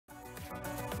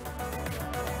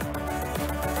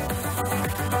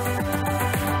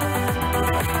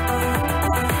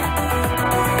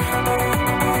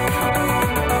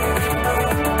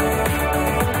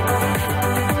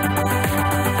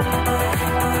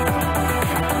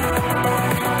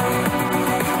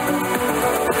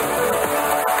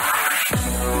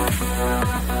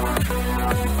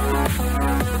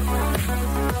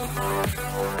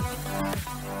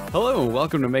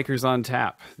welcome to Makers on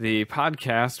Tap, the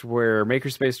podcast where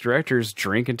makerspace directors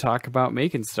drink and talk about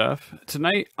making stuff.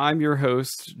 Tonight, I'm your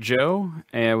host, Joe,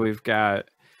 and we've got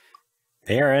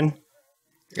Aaron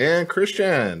and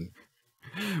Christian.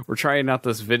 We're trying out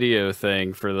this video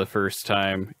thing for the first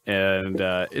time, and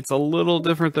it's a little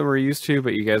different than we're used to,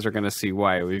 but you guys are going to see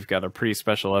why. We've got a pretty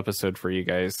special episode for you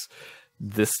guys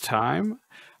this time.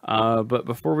 But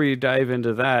before we dive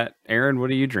into that, Aaron,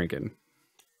 what are you drinking?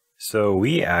 So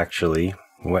we actually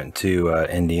went to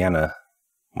Indiana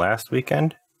last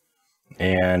weekend,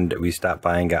 and we stopped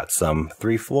by and got some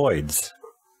Three Floyds.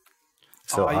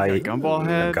 So I Gumball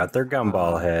Head? got their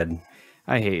Gumball Head.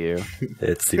 I hate you.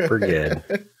 It's super good.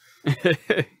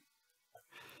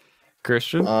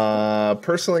 Christian?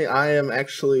 Personally, I am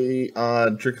actually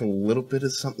drinking a little bit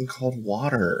of something called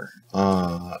water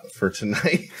for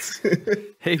tonight.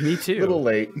 Hey, me too. A little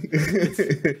late.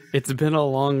 It's been a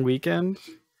long weekend.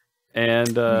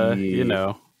 And, you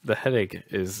know, the headache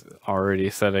is already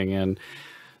setting in,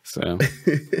 so.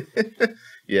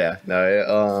 Yeah,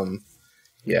 no,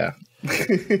 yeah.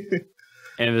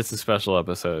 And it's a special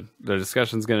episode. The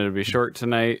discussion's going to be short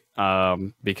tonight,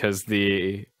 because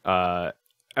the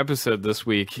episode this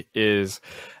week is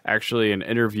actually an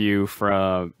interview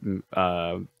from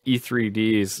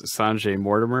E3D's Sanjay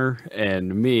Mortimer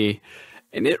and me,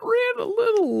 and it ran a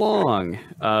little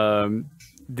long.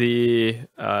 The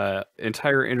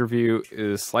entire interview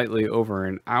is slightly over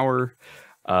an hour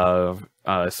of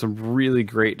some really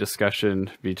great discussion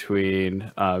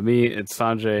between me and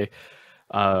Sanjay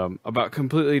about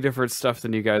completely different stuff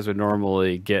than you guys would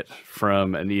normally get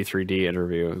from an E3D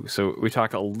interview. So we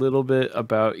talk a little bit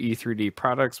about E3D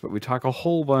products, but we talk a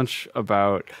whole bunch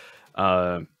about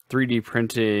 3D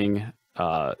printing,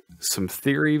 some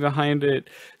theory behind it,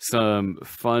 some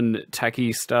fun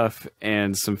techie stuff,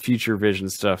 and some future vision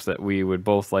stuff that we would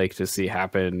both like to see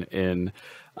happen in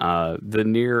the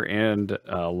near and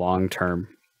long term.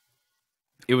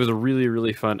 It was a really,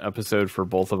 really fun episode for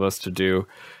both of us to do.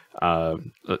 A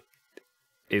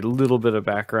little bit of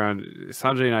background.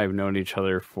 Sanjay and I have known each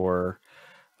other for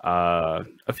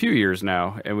a few years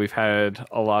now, and we've had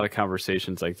a lot of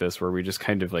conversations like this where we just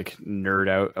kind of like nerd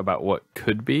out about what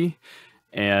could be,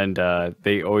 and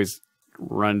they always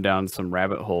run down some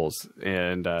rabbit holes,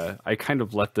 and I kind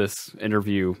of let this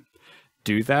interview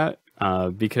do that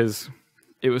because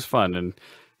it was fun, and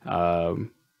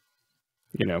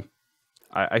you know,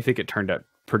 I think it turned out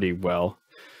pretty well.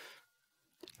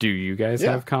 Do you guys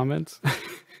have comments?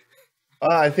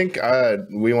 I think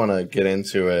we want to get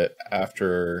into it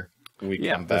after we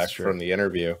come back from the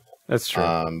interview. That's true.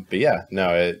 But yeah, no,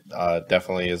 it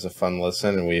definitely is a fun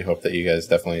listen, and we hope that you guys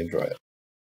definitely enjoy it.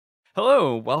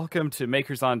 Hello, welcome to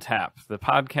Makers on Tap, the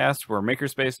podcast where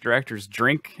makerspace directors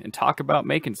drink and talk about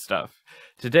making stuff.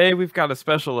 Today, we've got a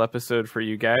special episode for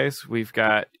you guys. We've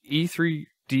got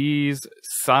E3D's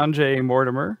Sanjay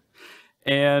Mortimer,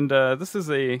 and this is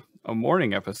a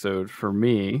morning episode for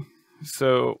me.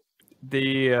 So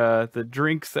the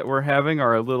drinks that we're having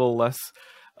are a little less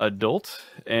adult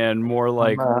and more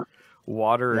like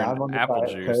water and apple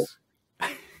juice.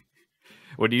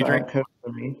 What do you drink? Coke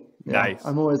for me. Yeah, nice.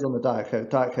 I'm always on the Diet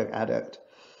Coke addict.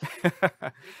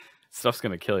 Stuff's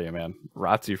gonna kill you, man.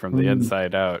 Rots you from the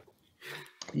inside out.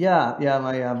 Yeah.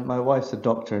 My wife's a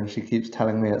doctor, and she keeps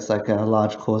telling me it's like a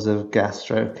large cause of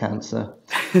gastro cancer.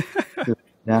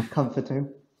 Yeah,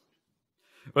 comforting.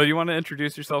 Well, you want to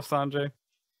introduce yourself, Sanjay?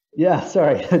 Yeah,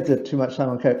 sorry, I did too much time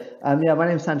on Coke. Yeah, my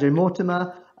name's Sanjay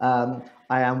Mortimer. I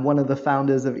am one of the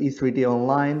founders of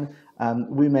E3D-Online.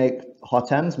 We make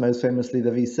hot ends, most famously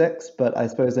the V6, but I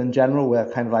suppose in general we're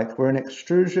kind of like, we're an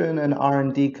extrusion and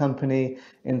R&D company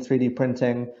in 3D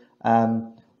printing.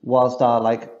 Whilst our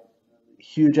like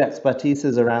huge expertise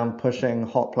is around pushing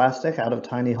hot plastic out of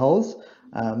tiny holes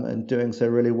and doing so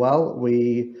really well,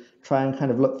 we try and kind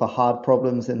of look for hard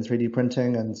problems in 3D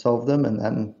printing and solve them, and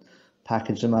then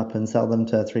package them up and sell them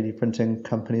to 3D printing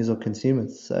companies or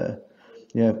consumers. So,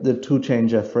 you know, the tool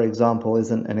changer, for example,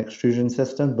 isn't an extrusion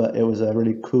system, but it was a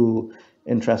really cool,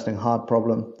 interesting, hard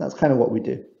problem. That's kind of what we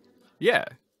do. Yeah.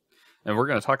 And we're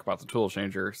going to talk about the tool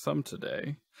changer some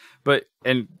today. But,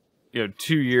 and, you know,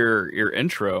 to your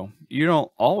intro, you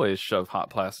don't always shove hot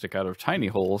plastic out of tiny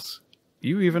holes.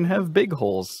 You even have big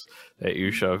holes that you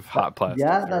shove hot plastic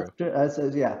through. That's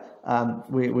true.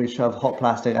 We shove hot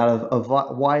plastic out of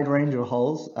a wide range of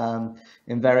holes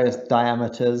in various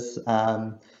diameters,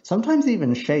 sometimes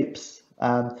even shapes,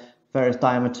 various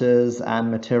diameters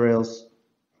and materials.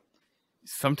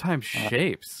 Sometimes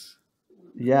shapes.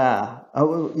 Yeah.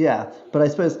 Oh, yeah. But I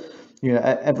suppose, you know,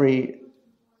 every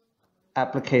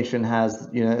application has,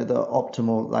 the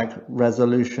optimal like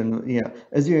resolution.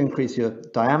 As you increase your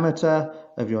diameter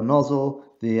of your nozzle,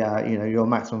 your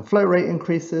maximum flow rate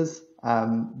increases,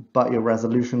 but your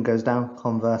resolution goes down.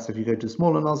 Converse, if you go to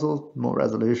smaller nozzles, more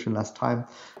resolution, less time.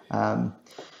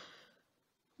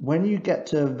 When you get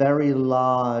to very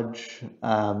large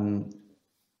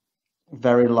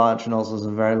nozzles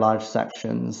and very large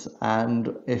sections,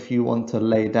 and if you want to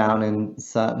lay down in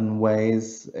certain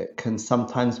ways, it can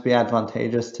sometimes be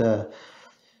advantageous to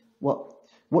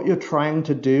what you're trying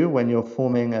to do when you're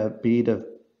forming a bead of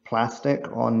plastic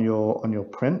on your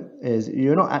print is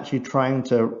you're not actually trying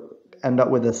to end up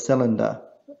with a cylinder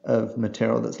of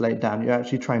material that's laid down. You're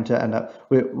actually trying to end up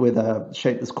with a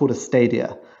shape that's called a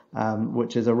stadia,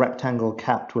 which is a rectangle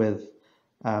capped with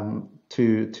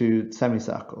two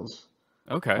semicircles.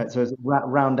 Okay. Right? So it's a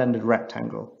round-ended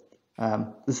rectangle.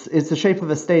 It's the shape of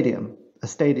a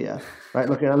stadia, right?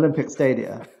 Look at Olympic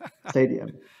stadium.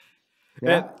 Yeah.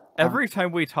 And every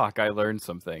time we talk, I learn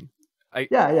something.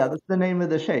 Yeah, that's the name of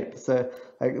the shape. So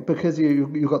because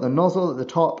you've got the nozzle at the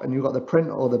top and you've got the print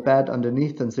or the bed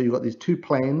underneath, and so you've got these two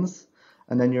planes,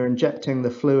 and then you're injecting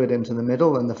the fluid into the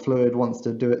middle, and the fluid wants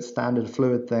to do its standard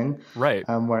fluid thing, right?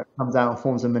 Where it comes out and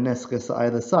forms a meniscus at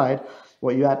either side.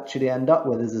 What you actually end up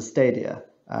with is a stadia.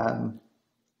 And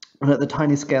at the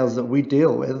tiny scales that we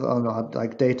deal with on a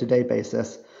like day-to-day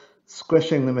basis,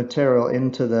 squishing the material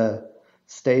into the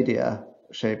stadia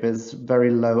shape is very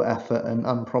low effort and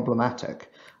unproblematic.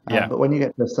 But when you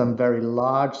get to some very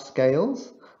large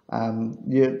scales,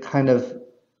 you kind of,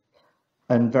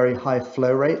 and very high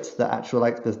flow rates, the actual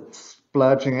like the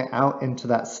splurging it out into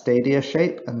that stadia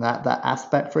shape and that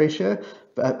aspect ratio.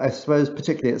 But I suppose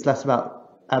particularly it's less about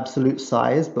absolute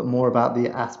size, but more about the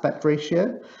aspect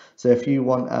ratio. So if you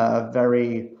want a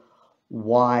very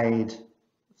wide,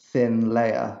 thin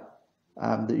layer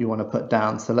that you want to put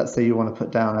down, so let's say you want to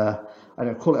put down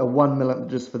call it a 1 millimeter,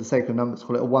 just for the sake of numbers,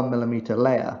 call it a 1 millimeter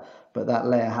layer, but that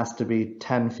layer has to be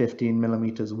 10, 15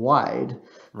 millimeters wide.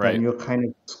 Right. Then you're kind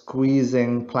of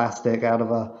squeezing plastic out of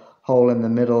a hole in the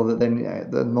middle that then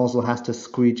the nozzle has to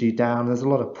squeegee down. There's a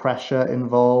lot of pressure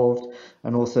involved,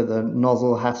 and also the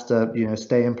nozzle has to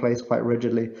stay in place quite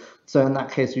rigidly. So in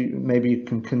that case, maybe you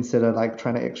can consider like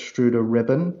trying to extrude a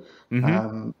ribbon,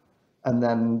 and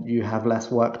then you have less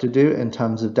work to do in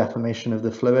terms of deformation of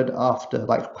the fluid after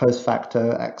like post facto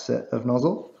exit of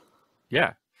nozzle.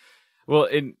 Yeah, well,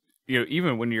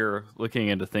 even when you're looking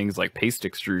into things like paste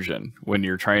extrusion, when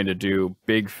you're trying to do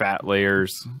big fat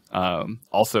layers,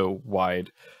 also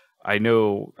wide, I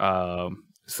know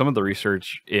some of the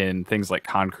research in things like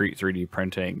concrete 3D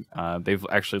printing, they've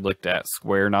actually looked at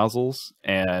square nozzles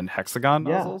and hexagon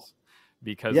nozzles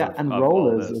because and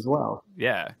rollers as well.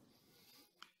 Yeah.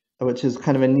 Which is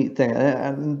kind of a neat thing.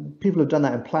 And people have done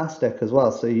that in plastic as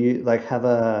well. So you like have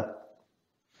a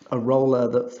roller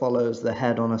that follows the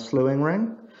head on a slewing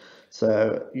ring.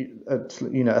 So, a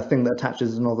thing that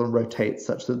attaches the nozzle and rotates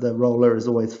such that the roller is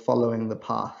always following the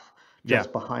path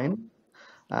just behind.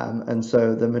 And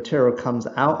so the material comes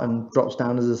out and drops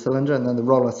down as a cylinder, and then the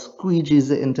roller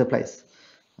squeegees it into place.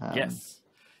 Yes.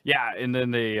 Yeah, and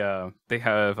then they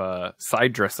have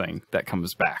side dressing that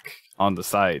comes back on the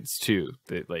sides too.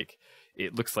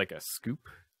 It looks like a scoop,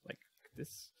 like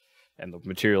this, and the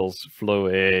material's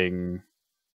flowing.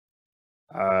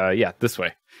 This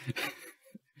way.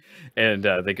 And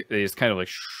they just kind of like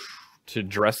to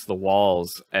dress the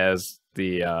walls as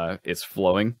the it's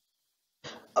flowing.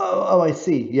 Oh, I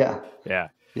see. Yeah.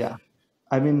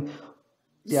 I mean,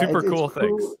 super cool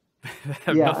things.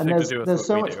 And there's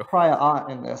so much prior art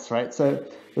in this, right? So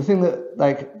the thing that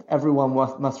like everyone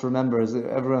must remember is that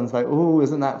everyone's like, "Oh,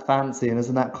 isn't that fancy and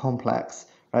isn't that complex?"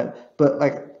 Right? But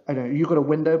like, I don't know, you got a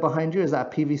window behind you. Is that a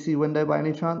PVC window by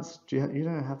any chance? You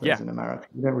don't have those in America.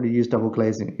 You don't really use double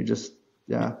glazing. You just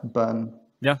burn.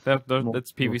 Yeah,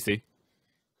 that's PVC.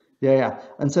 Yeah.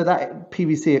 And so that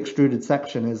PVC extruded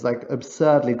section is like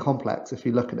absurdly complex if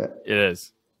you look at it. It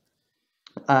is.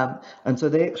 And so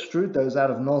they extrude those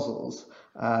out of nozzles,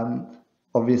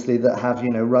 obviously that have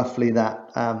roughly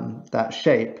that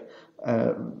shape,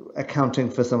 accounting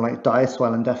for some like die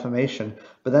swell and deformation.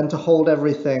 But then to hold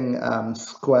everything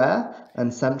square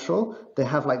and central, they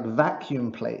have like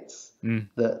vacuum plates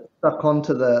that stuck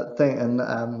onto the thing, and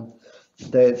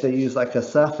they use like a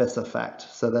surface effect.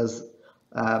 So there's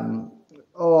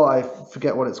I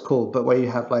forget what it's called, but where you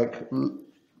have like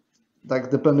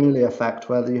the Bernoulli effect,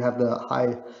 where you have the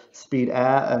high speed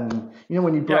air, and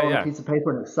when you blow on a piece of paper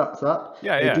and it sucks up.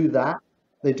 Do that.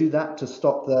 They do that to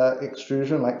stop the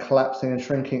extrusion, like collapsing and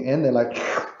shrinking in. They like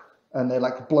and they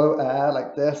like blow air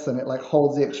like this, and it like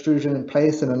holds the extrusion in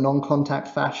place in a non-contact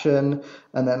fashion,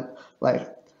 and then like,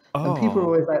 and people are Oh,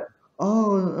 always like,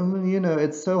 oh, I mean,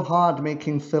 it's so hard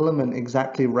making filament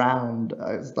exactly round.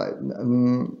 It's like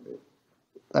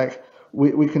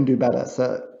we can do better.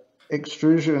 So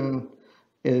extrusion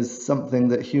is something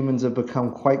that humans have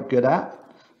become quite good at.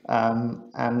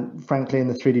 And frankly, in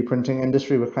the 3D printing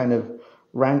industry, we're kind of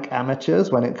rank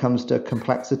amateurs when it comes to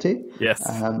complexity. yes.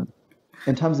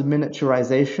 In terms of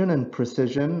miniaturization and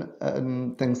precision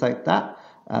and things like that,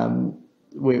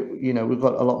 we've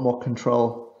got a lot more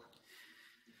control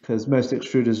because most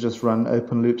extruders just run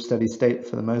open loop steady state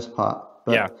for the most part.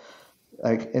 Yeah. But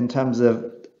like in terms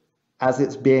of as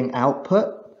it's being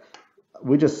output,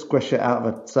 we just squish it out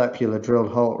of a circular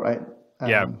drilled hole, right?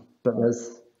 Yeah. But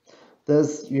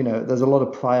there's a lot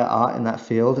of prior art in that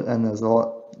field, and there's a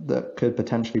lot that could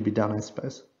potentially be done, I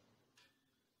suppose.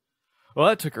 Well,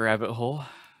 that took a rabbit hole.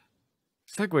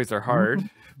 Segues are hard,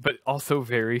 but also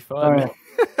very Oh, fun.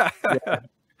 yeah.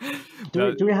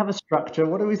 Do we have a structure?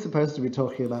 What are we supposed to be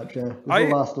talking about, Joe? This will I,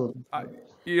 last all. I,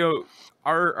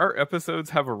 our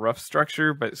episodes have a rough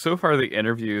structure, but so far the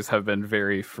interviews have been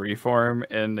very freeform,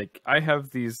 and like I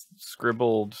have these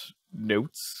scribbled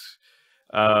notes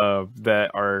that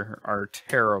are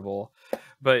terrible.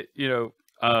 But the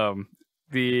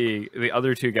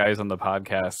other two guys on the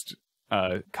podcast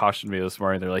cautioned me this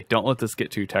morning. They're like, "Don't let this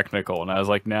get too technical," and I was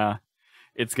like, "Nah,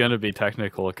 it's gonna be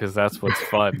technical because that's what's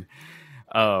fun."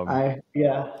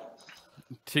 Yeah.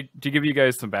 To give you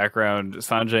guys some background,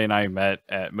 Sanjay and I met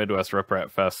at Midwest Rip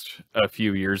Rat Fest a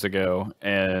few years ago,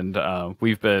 and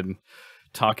we've been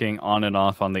talking on and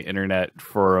off on the internet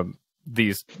for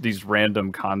these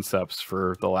random concepts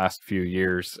for the last few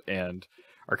years, and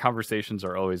our conversations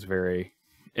are always very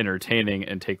entertaining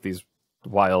and take these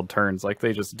wild turns like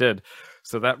they just did.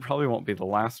 So that probably won't be the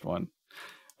last one,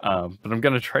 but I'm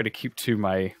going to try to keep to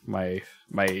my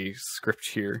script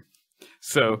here.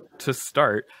 So to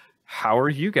start, how are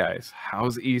you guys?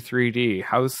 How's E3D?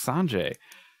 How's Sanjay?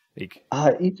 Like,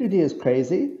 E3D is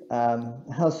crazy.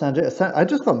 How's Sanjay? I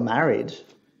just got married.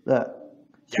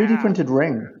 3D printed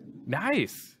ring.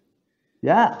 nice.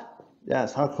 Yeah.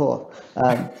 Yes, hardcore.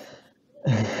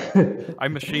 I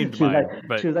machined She was mine, like,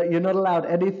 but "You're not allowed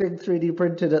anything 3D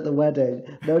printed at the wedding.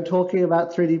 No talking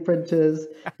about 3D printers.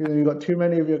 You've got too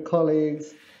many of your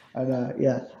colleagues."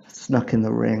 And snuck in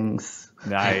the rings.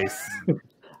 nice.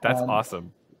 That's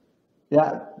awesome.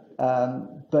 Yeah,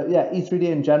 but yeah, E3D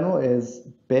in general is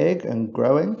big and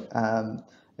growing.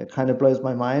 It kind of blows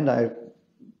my mind.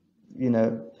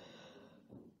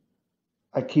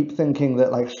 I keep thinking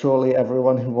that like surely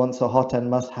everyone who wants a hot end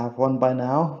must have one by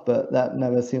now, but that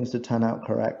never seems to turn out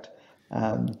correct.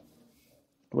 How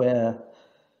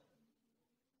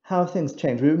have things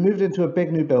changed? We moved into a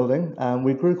big new building.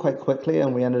 We grew quite quickly,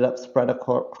 and we ended up spread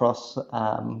across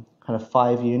kind of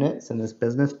 5 units in this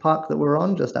business park that we're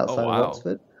on just outside wow. of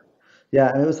Oxford. Yeah,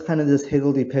 and it was kind of this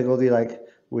higgledy-piggledy, like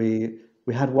we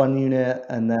had one unit,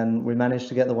 and then we managed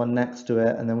to get the one next to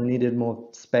it, and then we needed more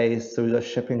space, so we got a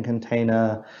shipping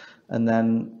container, and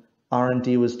then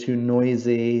R&D was too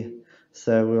noisy,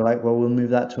 so we were like, well, we'll move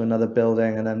that to another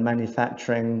building, and then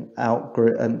manufacturing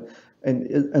outgrew,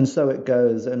 and so it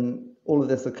goes, and all of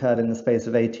this occurred in the space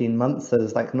of 18 months, so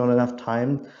there's like not enough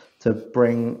time to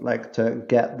to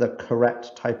get the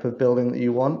correct type of building that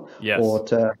you want, Yes.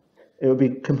 It would be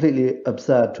completely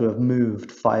absurd to have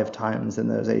moved 5 times in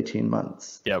those 18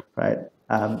 months. Yep. Right.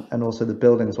 And also the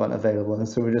buildings weren't available. And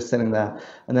so we were just sitting there.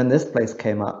 And then this place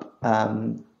came up.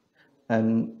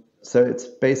 And so it's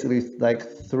basically like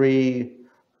 3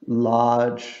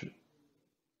 large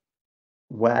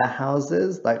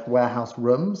warehouses, like warehouse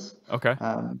rooms. Okay.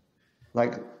 I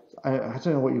don't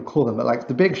know what you call them, but like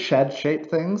the big shed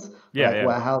shaped things, Yeah.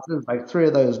 warehouses, like 3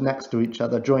 of those next to each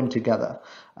other, joined together.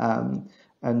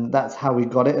 And that's how we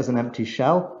got it as an empty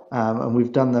shell. And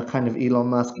we've done the kind of Elon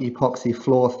Musk epoxy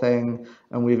floor thing,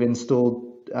 and we've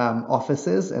installed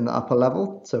offices in the upper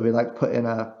level. So we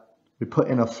put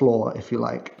in a floor, if you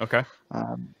like. Okay.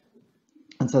 And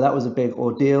so that was a big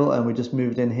ordeal, and we just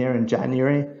moved in here in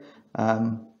January,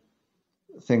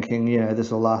 thinking,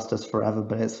 this will last us forever,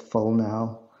 but it's full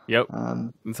now. Yep.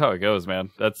 That's how it goes,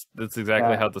 man. That's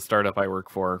exactly how the startup I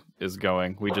work for is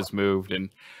going. We just moved,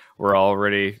 and we're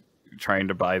already trying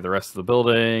to buy the rest of the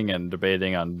building and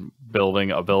debating on building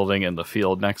a building in the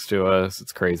field next to us.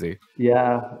 It's crazy.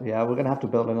 Yeah, we're gonna have to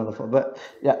build another floor, but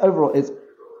yeah, overall it's.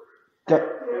 You're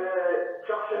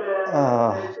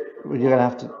gonna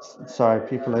have to. Sorry,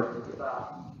 people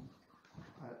are.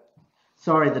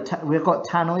 Sorry, we've got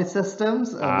tannoy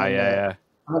systems. Yeah.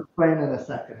 I'll explain in a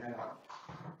second. Hang on.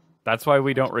 That's why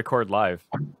we don't record live.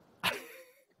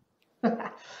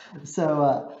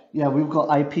 Yeah, we've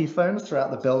got IP phones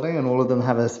throughout the building, and all of them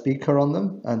have a speaker on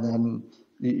them. And then,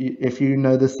 if you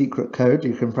know the secret code,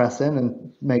 you can press in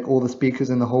and make all the speakers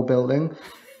in the whole building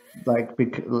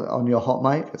on your hot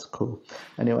mic. It's cool.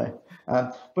 Anyway,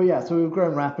 but yeah, so we've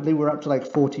grown rapidly. We're up to like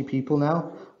 40 people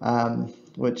now,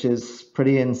 which is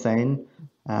pretty insane.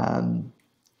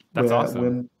 That's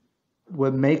awesome.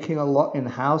 We're making a lot in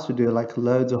house. We do like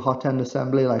loads of hot end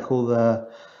assembly, like all the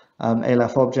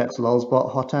ALF objects,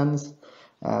 lolsbot hot ends.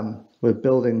 We're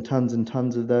building tons and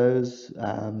tons of those.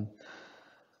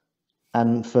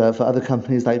 And for other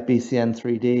companies like BCN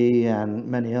 3D and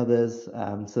many others.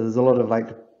 So there's a lot of like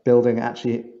building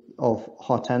actually of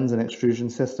hot ends and extrusion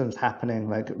systems happening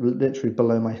like literally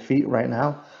below my feet right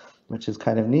now, which is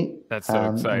kind of neat. That's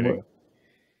so exciting.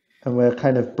 And we're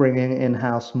kind of bringing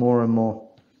in-house more and more.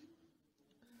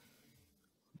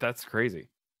 That's crazy.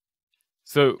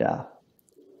 So yeah,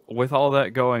 with all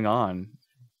that going on,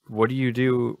 what do you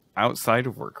do outside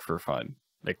of work for fun?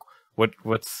 Like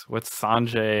what's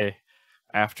Sanjay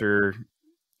after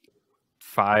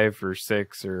 5 or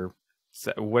 6 or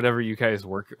whatever you guys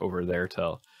work over there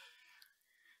till?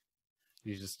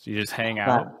 You just hang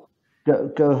out,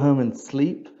 go home and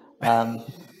sleep. No,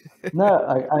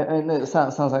 I know it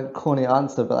sounds like a corny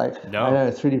answer, but like no. I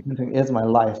know 3D printing is my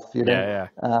life, you know. Yeah.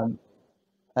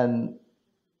 And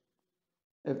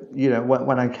you know,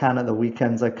 when I can at the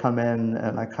weekends, I come in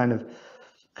and I kind of,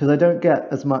 because I don't get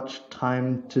as much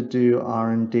time to do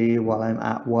R&D while I'm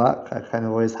at work. I kind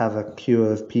of always have a queue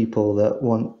of people that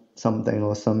want something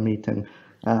or some meeting.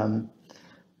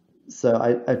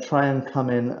 So I try and come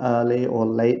in early or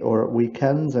late or at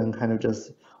weekends and kind of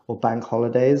just, or bank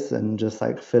holidays, and just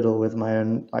like fiddle with my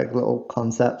own like little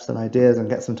concepts and ideas and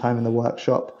get some time in the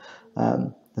workshop.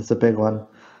 That's a big one.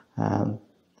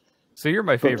 So you're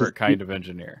my favorite kind of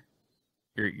engineer.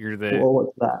 You're the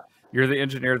what's that? You're the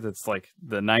engineer that's like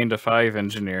the 9 to 5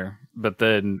 engineer, but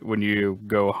then when you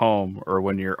go home or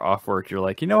when you're off work, you're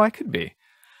like, I could be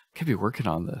working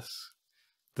on this.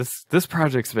 This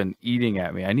project's been eating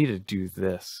at me. I need to do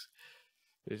this.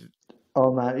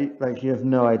 Oh man, like you have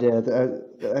no idea.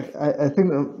 I think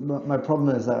that my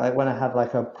problem is that when I have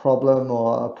like a problem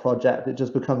or a project, it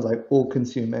just becomes like all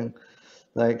consuming.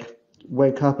 Like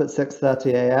wake up at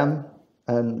 6:30 a.m.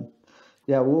 and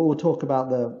yeah, we'll talk about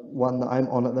the one that I'm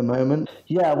on at the moment.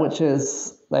 Yeah, which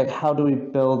is like, how do we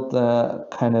build the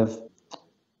kind of...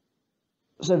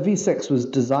 So V6 was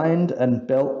designed and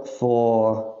built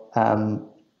for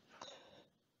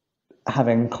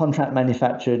having contract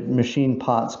manufactured machine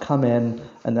parts come in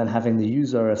and then having the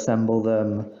user assemble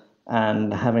them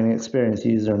and having an experienced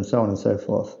user and so on and so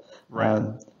forth.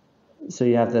 Right. So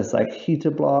you have this like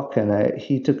heater block and a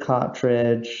heater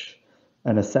cartridge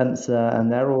and a sensor,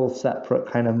 and they're all separate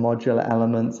kind of modular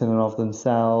elements in and of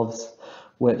themselves,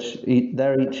 which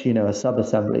they're each, a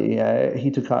sub-assembly. A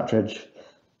heater cartridge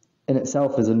in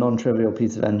itself is a non-trivial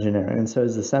piece of engineering, and so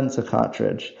is the sensor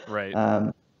cartridge. Right.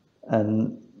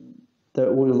 And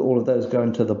all of those go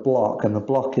into the block, and the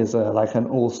block is like an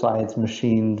all-sides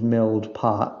machined, milled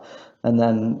part, and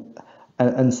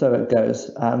so it goes.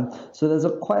 So there's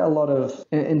quite a lot of,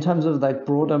 in terms of like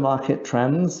broader market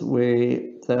trends,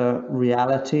 the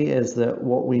reality is that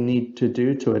what we need to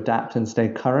do to adapt and stay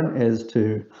current is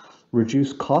to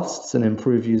reduce costs and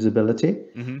improve usability.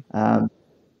 Mm-hmm.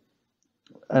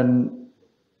 And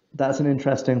that's an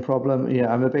interesting problem.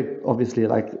 Yeah, I'm a big, obviously,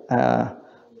 like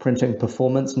printing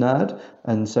performance nerd,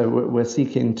 and so we're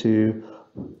seeking to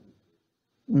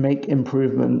make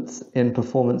improvements in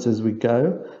performance as we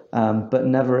go, but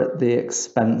never at the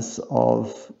expense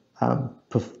of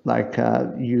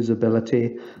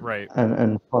usability, right,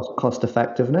 and cost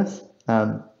effectiveness.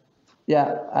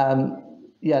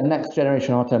 Next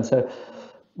generation hot end. So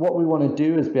what we want to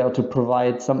do is be able to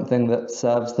provide something that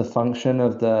serves the function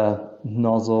of the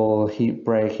nozzle, heat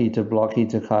break, heater block,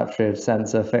 heater cartridge,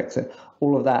 sensor, fixer,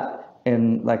 all of that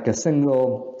in like a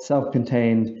single,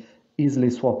 self-contained, easily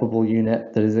swappable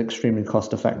unit that is extremely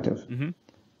cost effective. Mm-hmm.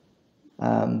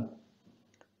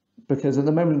 Because at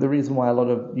the moment, the reason why a lot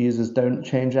of users don't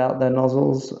change out their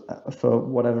nozzles for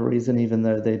whatever reason, even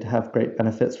though they'd have great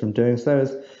benefits from doing so,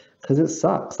 is because it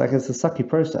sucks. Like, it's a sucky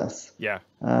process. Yeah.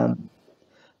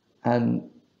 And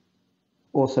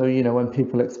also, when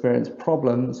people experience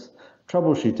problems,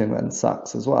 troubleshooting then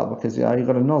sucks as well, because you've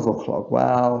got a nozzle clog.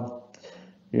 Well,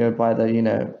 you can buy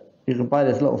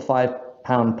this little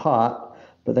 £5 part,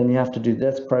 but then you have to do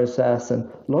this process. And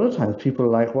a lot of times people are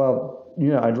like, well,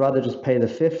 I'd rather just pay the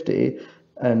 50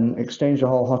 and exchange the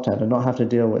whole hot end and not have to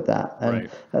deal with that. And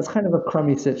that's kind of a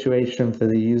crummy situation for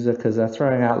the user, because they're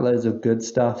throwing out loads of good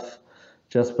stuff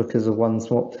just because of one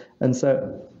small. And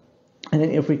so I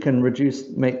think if we can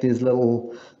make these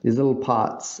little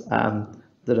parts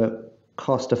that are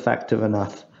cost effective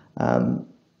enough,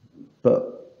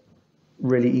 but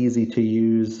really easy to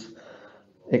use,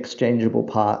 exchangeable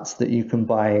parts that you can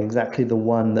buy exactly the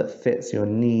one that fits your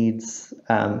needs,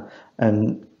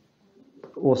 and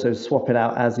also swap it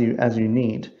out as you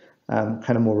need, kind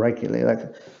of more regularly.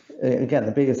 Like, again,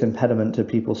 the biggest impediment to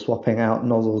people swapping out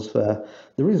nozzles the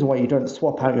reason why you don't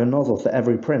swap out your nozzle for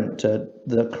every print to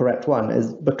the correct one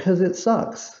is because it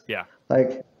sucks. Yeah.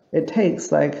 Like, it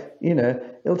takes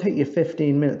it'll take you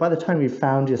 15 minutes. By the time you've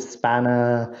found your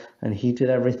spanner and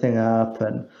heated everything up,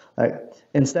 and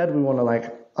instead we want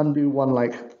to undo one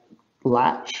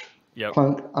latch, Yep.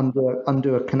 clunk,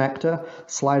 undo a connector,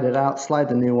 slide it out, slide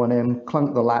the new one in,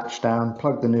 clunk the latch down,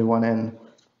 plug the new one in,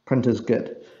 printer's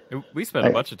good. We spent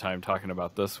a bunch of time talking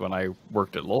about this when I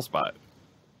worked at Lulspot,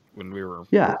 when we were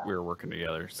working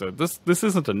together. So this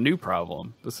isn't a new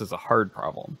problem. This is a hard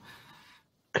problem.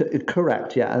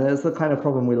 Correct, yeah, and it's the kind of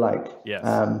problem we like. Yes.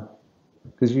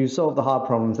 Because you solve the hard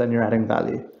problems, then you're adding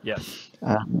value. Yes.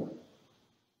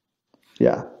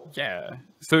 Yeah. Yeah.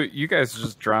 So you guys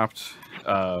just dropped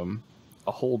a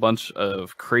whole bunch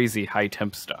of crazy high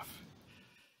temp stuff.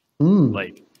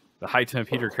 Like the high temp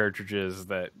heater cartridges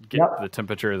that get the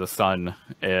temperature of the sun,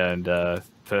 and the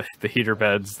heater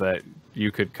beds that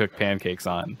you could cook pancakes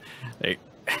on.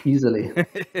 Easily.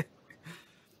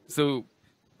 So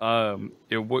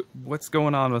what's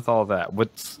going on with all that?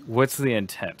 What's the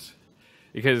intent?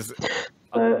 Because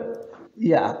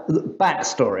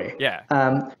backstory.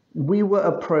 Yeah. We were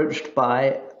approached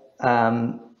by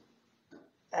Airbus,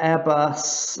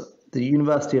 the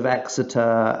University of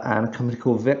Exeter, and a company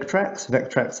called Victrex.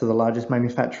 Victrex are the largest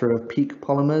manufacturer of PEEK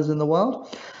polymers in the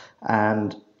world.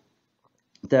 And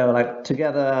they were like,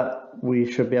 together,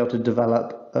 we should be able to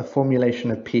develop a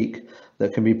formulation of PEEK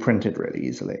that can be printed really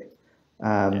easily.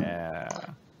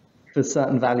 For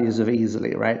certain values of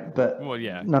easily, right? But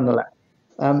nonetheless.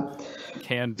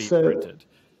 Can be printed.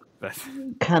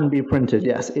 Can be printed,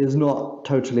 yes. It is not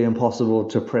totally impossible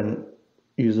to print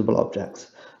usable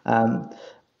objects.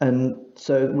 And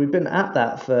so we've been at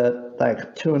that for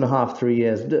 2.5, 3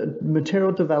 years. The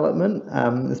material development,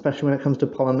 especially when it comes to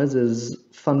polymers, is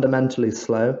fundamentally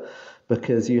slow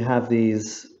because you have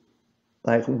these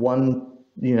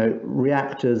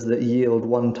reactors that yield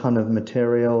 1 ton of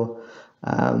material,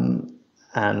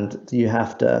 and you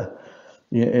have to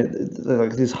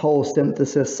these whole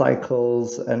synthesis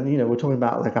cycles, and we're talking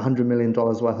about $100 million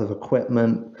worth of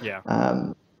equipment.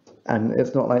 And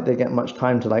it's not like they get much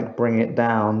time to bring it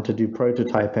down to do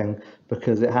prototyping,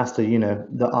 because it has to,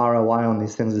 the ROI on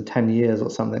these things are 10 years or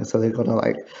something. So they've got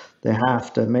to they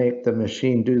have to make the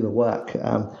machine do the work.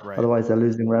 Otherwise they're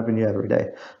losing revenue every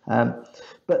day.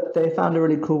 But they found a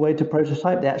really cool way to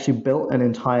prototype. They actually built an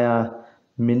entire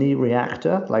mini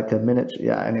reactor, like a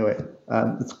miniature. Anyway,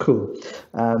 it's cool.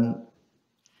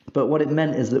 But what it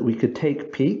meant is that we could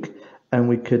take PEEK and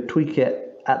we could tweak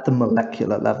it at the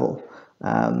molecular level.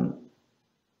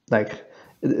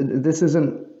 This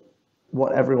isn't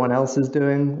what everyone else is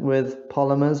doing with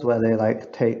polymers, where they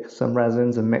take some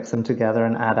resins and mix them together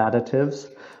and add additives,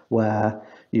 where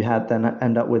you then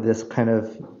end up with this kind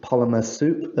of polymer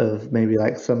soup of maybe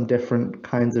some different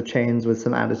kinds of chains with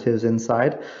some additives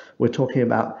inside. We're talking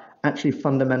about actually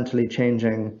fundamentally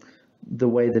changing the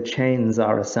way the chains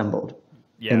are assembled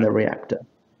in the reactor,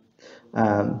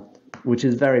 which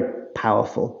is very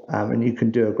powerful, and you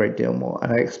can do a great deal more.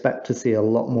 And I expect to see a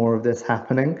lot more of this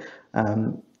happening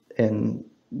in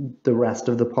the rest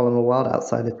of the polymer world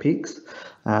outside of PEEKs.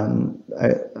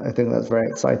 I think that's very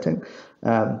exciting.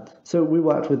 So we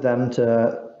worked with them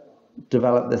to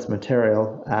develop this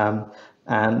material,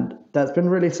 and that's been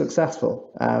really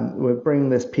successful. We're bringing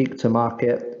this PEEK to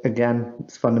market. Again,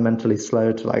 it's fundamentally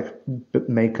slow to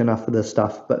make enough of this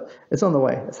stuff, but it's on the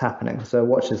way. It's happening. So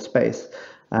watch this space.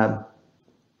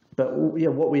 But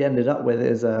what we ended up with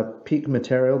is a PEEK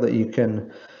material that you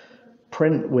can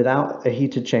print without a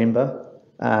heated chamber,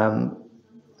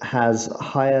 has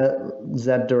higher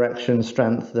Z direction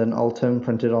strength than Ultim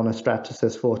printed on a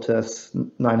Stratasys Fortis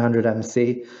 900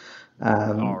 MC.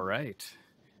 All right.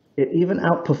 It even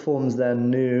outperforms their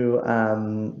new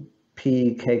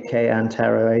PKK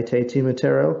Antero 880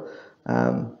 material.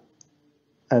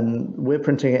 And we're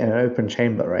printing it in an open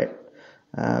chamber, right?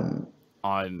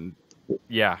 On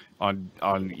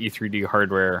E3D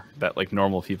hardware that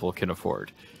normal people can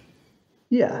afford.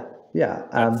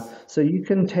 So you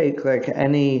can take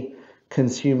any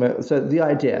consumer. So the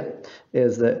idea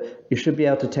is that you should be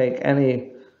able to take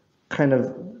any kind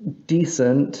of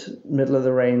decent middle of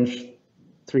the range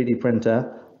 3D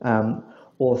printer,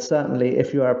 or certainly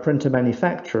if you are a printer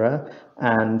manufacturer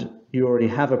and you already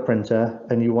have a printer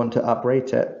and you want to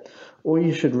uprate it, all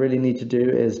you should really need to do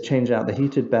is change out the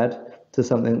heated bed to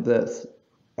something that's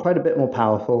quite a bit more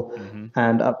powerful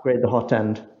and upgrade the hot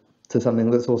end to something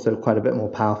that's also quite a bit more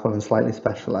powerful and slightly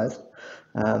specialized.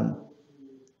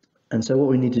 And so what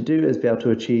we need to do is be able to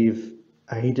achieve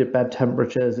heated bed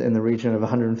temperatures in the region of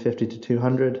 150 to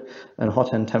 200 and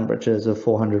hot end temperatures of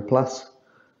 400 plus,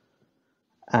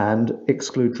 and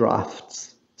exclude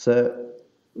drafts. So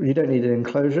you don't need an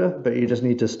enclosure, but you just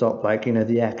need to stop, like,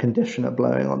 the air conditioner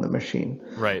blowing on the machine.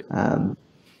 Right.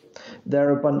 There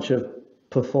are a bunch of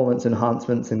performance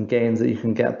enhancements and gains that you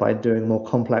can get by doing more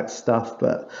complex stuff,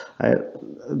 but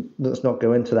let's not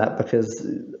go into that because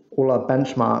all our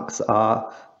benchmarks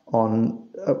are on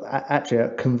actually a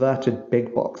converted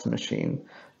big box machine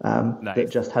that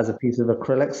just has a piece of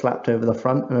acrylic slapped over the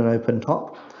front and an open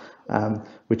top.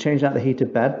 We changed out the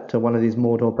heated bed to one of these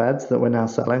Mordor beds that we're now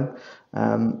selling,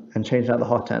 and changed out the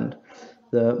hot end.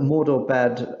 The Mordor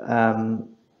bed, I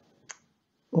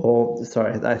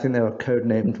think they were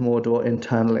codenamed Mordor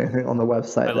internally, I think, on the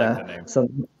website. I like the name.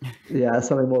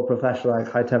 Something more professional, like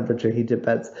high temperature heated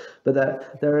beds. But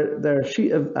they're a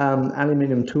sheet of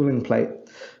aluminium tooling plate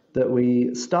that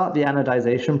we start the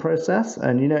anodization process.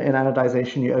 And in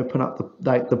anodization, you open up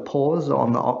the pores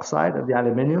on the oxide of the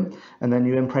aluminium, and then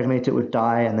you impregnate it with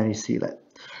dye, and then you seal it.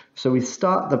 So we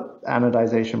start the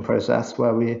anodization process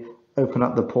where we open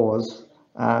up the pores,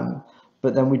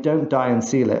 but then we don't dye and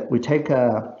seal it. We take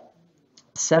a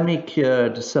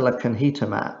semi-cured silicon heater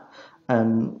mat,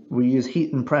 and we use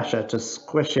heat and pressure to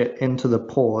squish it into the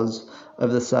pores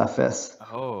of the surface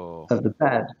of the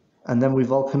bed. And then we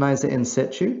vulcanize it in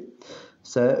situ.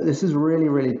 So this is really,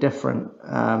 really different.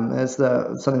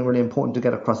 Something really important to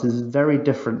get across. This is very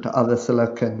different to other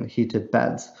silicon heated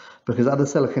beds, because other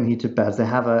silicon heated beds, they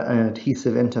have an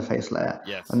adhesive interface layer.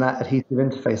 Yes. And that adhesive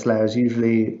interface layer is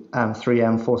usually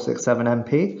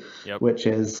 3M467MP, which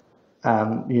is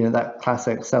that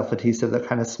classic self-adhesive that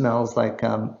kind of smells like,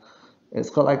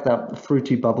 it's got like that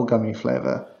fruity bubblegummy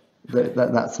flavor.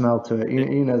 That smell to it,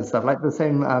 the stuff like the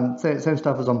same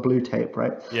stuff as on blue tape,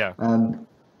 right? Yeah.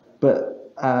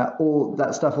 But all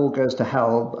that stuff all goes to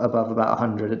hell above about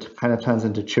 100. It kind of turns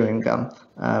into chewing gum,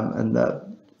 and the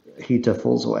heater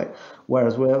falls away.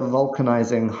 Whereas we're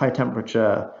vulcanizing high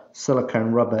temperature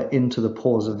silicone rubber into the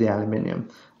pores of the aluminium,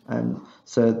 and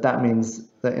so that means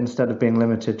that instead of being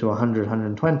limited to 100,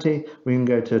 120, we can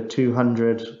go to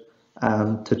 200 to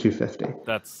 250.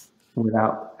 That's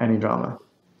without any drama.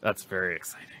 That's very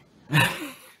exciting.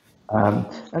 And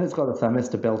it's got a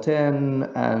thermistor built in,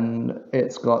 and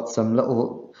it's got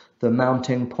the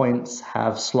mounting points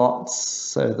have slots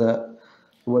so that,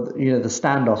 the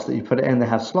standoffs that you put it in, they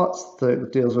have slots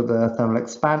that deals with the thermal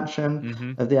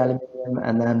expansion of the aluminium.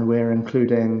 And then we're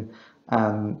including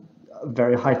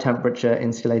very high temperature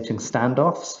insulating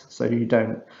standoffs. So you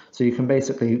can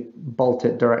basically bolt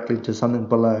it directly to something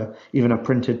below, even a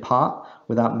printed part,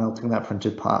 without melting that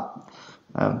printed part.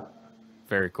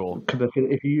 Very cool.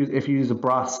 If you use a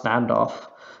brass standoff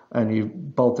and you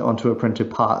bolt it onto a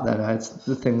printed part, then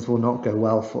the things will not go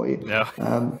well for you.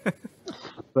 No.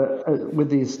 But with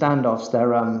these standoffs,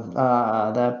 they're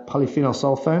polyphenol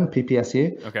sulfone,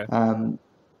 PPSU. Okay.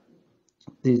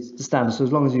 These standoffs, so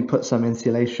as long as you put some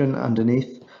insulation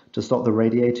underneath to stop the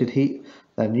radiated heat,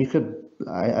 then you could,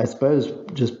 I suppose,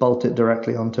 just bolt it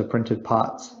directly onto printed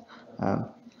parts.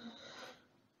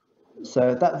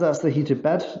 So that's the heated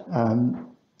bed.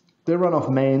 They run off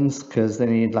mains because they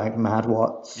need like mad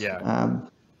watts. Yeah.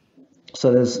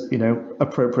 So there's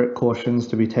appropriate cautions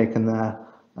to be taken there,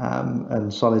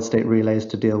 and solid state relays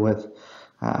to deal with.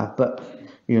 But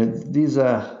these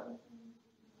are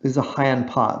high end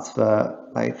parts for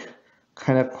like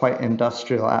kind of quite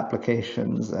industrial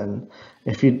applications. And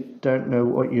if you don't know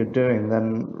what you're doing,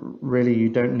 then really you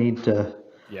don't need to.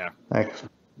 Yeah. Like.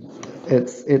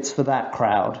 It's for that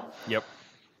crowd. Yep.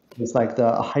 It's like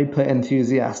the hyper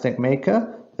enthusiastic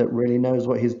maker that really knows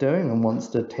what he's doing and wants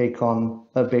to take on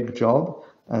a big job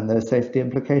and those safety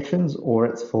implications, or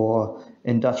it's for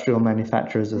industrial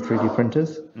manufacturers of 3D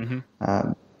printers.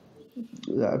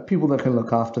 People that can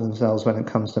look after themselves when it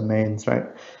comes to mains, right?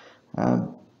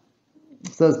 So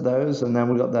there's those, and then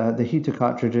we've got the heater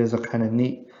cartridges are kind of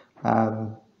neat.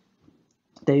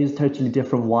 They use totally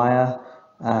different wire.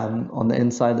 On the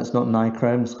inside that's not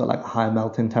nichrome. It's got like high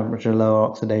melting temperature, lower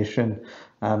oxidation.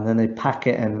 Then they pack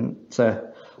it in.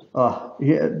 So, do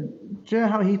you know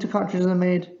how heater cartridges are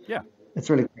made? Yeah. It's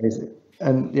really crazy.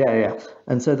 And yeah.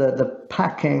 And so the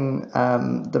packing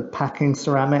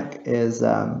ceramic is, it's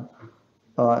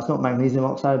not magnesium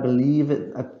oxide, I believe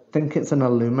it. think it's an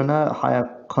alumina, higher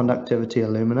conductivity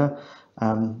alumina.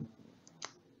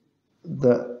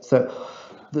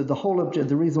 The whole object,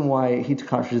 the reason why heater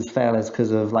cartridges fail is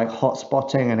because of like hot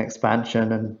spotting and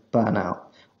expansion and burnout.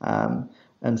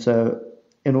 And so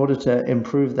in order to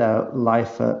improve their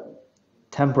life at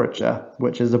temperature,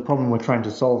 which is the problem we're trying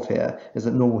to solve here, is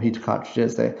that normal heater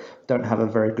cartridges, they don't have a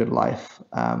very good life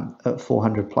at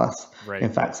 400 plus. Right.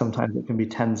 In fact, sometimes it can be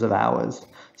tens of hours.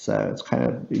 So it's kind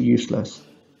of useless.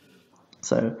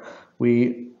 So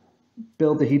we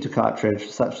build the heater cartridge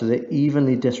such that it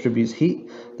evenly distributes heat.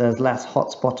 There's less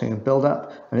hot spotting and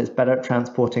buildup, and it's better at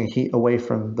transporting heat away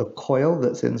from the coil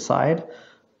that's inside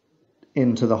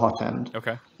into the hot end.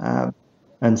 Okay.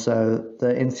 And so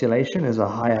the insulation is a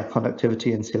higher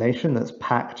conductivity insulation that's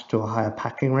packed to a higher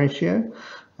packing ratio.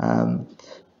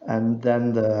 And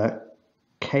then the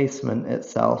casement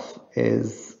itself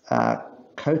is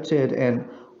coated in,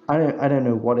 I don't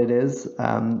know what it is.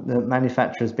 The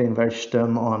manufacturer is being very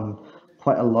stum on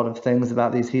quite a lot of things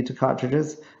about these heater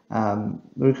cartridges.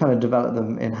 We kind of developed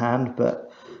them in hand,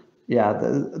 but yeah,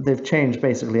 they've changed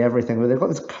basically everything. But they've got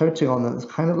this coating on them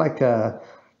that's kind of like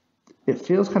it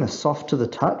feels kind of soft to the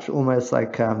touch, almost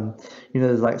like,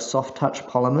 there's like soft touch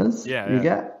polymers you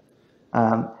get.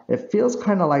 It feels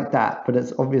kind of like that, but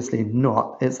it's obviously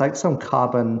not. It's like some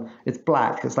carbon, it's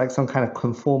black. It's like some kind of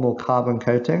conformal carbon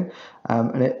coating,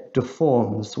 and it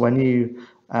deforms when you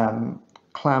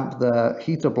clamp the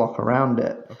heater block around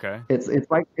it. Okay. It's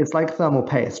like thermal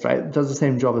paste, right? It does the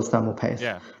same job as thermal paste.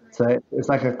 Yeah. So it's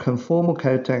like a conformal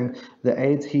coating that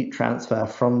aids heat transfer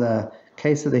from the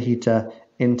case of the heater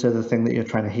into the thing that you're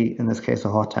trying to heat, in this case,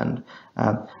 a hot end.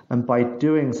 And by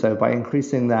doing so, by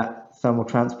increasing that thermal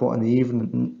transport and the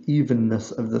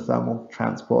evenness of the thermal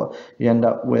transport, you end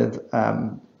up with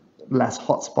less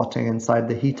hot spotting inside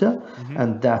the heater,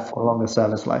 and therefore longer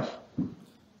service life.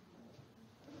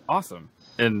 Awesome.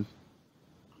 And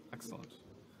excellent.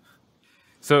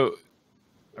 So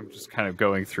I'm just kind of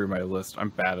going through my list. I'm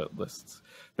bad at lists,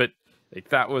 but like,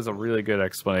 that was a really good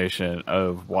explanation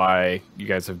of why you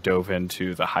guys have dove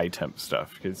into the high temp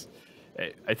stuff. Because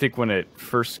I think when it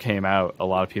first came out, a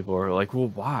lot of people were like, "Well,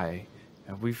 why?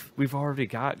 We've already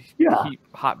got heat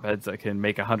hotbeds that can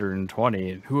make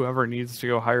 120, and whoever needs to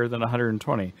go higher than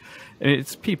 120." And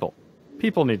it's people.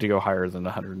 People need to go higher than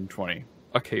 120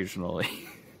 occasionally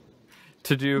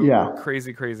to do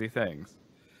crazy things.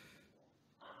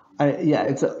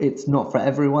 It's not for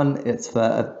everyone. It's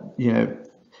for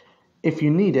if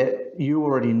you need it, you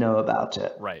already know about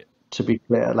it. Right. To be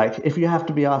clear, like if you have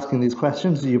to be asking these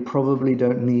questions, you probably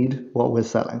don't need what we're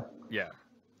selling. Yeah.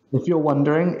 If you're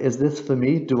wondering, is this for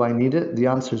me? Do I need it? The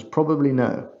answer is probably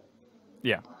no.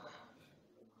 Yeah.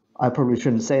 I probably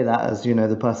shouldn't say that as,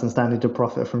 the person standing to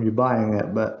profit from you buying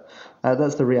it, but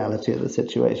that's the reality of the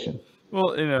situation.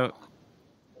 Well,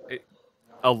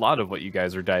 a lot of what you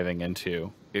guys are diving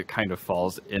into, it kind of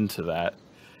falls into that.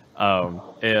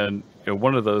 And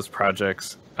one of those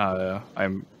projects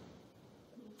I'm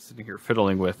sitting here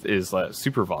fiddling with is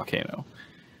Super Volcano.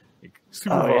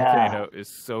 Volcano is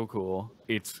so cool.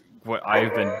 It's what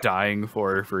I've been dying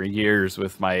for years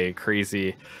with my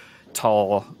crazy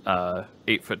tall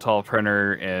 8-foot tall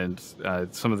printer and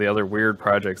some of the other weird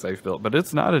projects I've built. But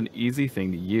it's not an easy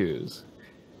thing to use.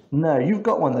 No, you've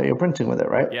got one that you're printing with it,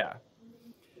 right? Yeah.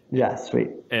 Yeah, sweet.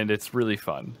 And it's really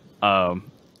fun.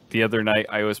 The other night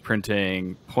I was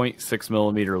printing 0.6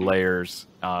 millimeter layers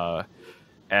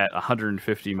at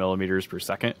 150 millimeters per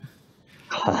second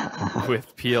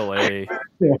with PLA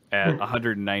at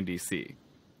 190C.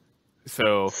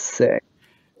 So sick.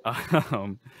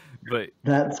 But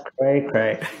that's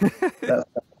cray.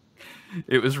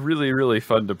 It was really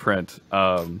fun to print.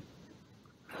 But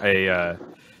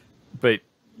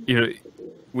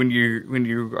when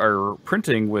you are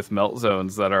printing with melt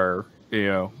zones that are,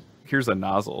 here's a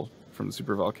nozzle from the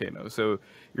Super Volcano. So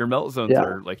your melt zones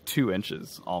are like 2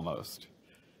 inches almost.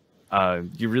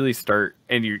 You really start,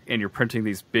 and you're printing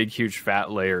these big, huge,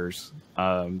 fat layers.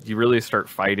 You really start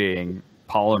fighting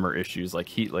polymer issues like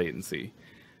heat latency.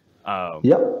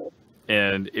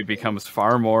 And it becomes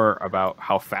far more about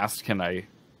how fast can I.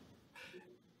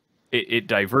 It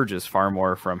diverges far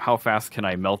more from how fast can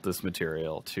I melt this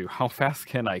material to how fast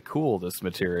can I cool this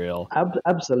material.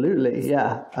 Absolutely,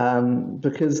 yeah.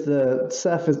 Because the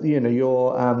surface, the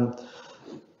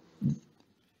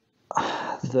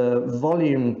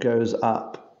volume goes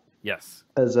up. Yes.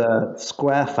 As a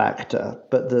square factor,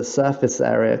 but the surface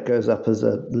area goes up as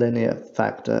a linear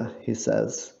factor, he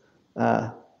says.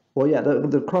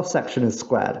 The cross section is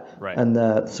squared, right, and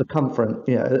the circumference,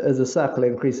 as a circle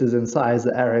increases in size,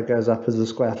 the area goes up as a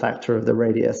square factor of the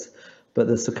radius. but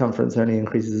the circumference only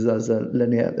increases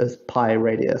as pi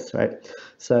radius, right?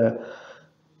 So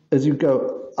as you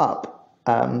go up,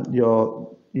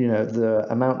 the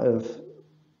amount of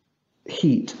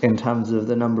heat in terms of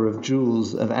the number of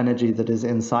joules of energy that is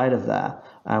inside of there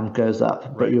goes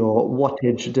up, but your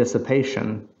wattage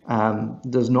dissipation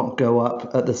does not go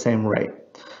up at the same rate.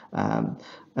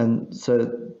 And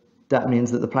so that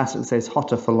means that the plastic stays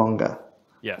hotter for longer.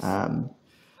 Yes.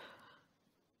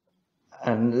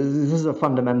 And this is a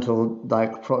fundamental,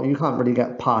 you can't really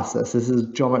get past this. This is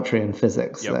geometry and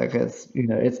physics. Yep.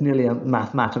 It's nearly a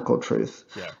mathematical truth.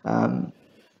 Yeah.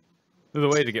 The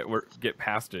way to get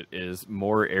past it is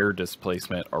more air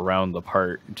displacement around the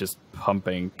part, just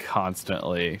pumping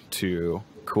constantly to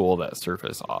cool that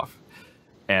surface off.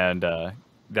 And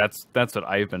that's what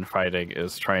I've been fighting,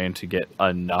 is trying to get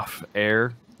enough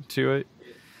air to it.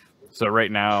 So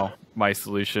right now, my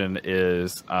solution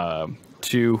is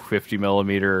 2 50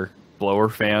 millimeter blower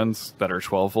fans that are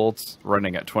 12 volts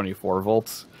running at 24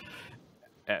 volts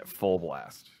at full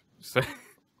blast. So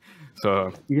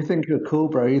you think you're cool,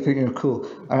 bro? You think you're cool?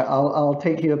 I'll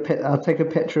take a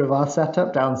picture of our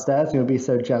setup downstairs, and you'll be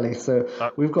so jelly. So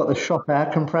we've got the shop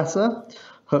air compressor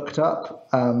hooked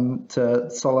up to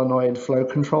solenoid flow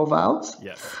control valves.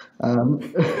 Yes. And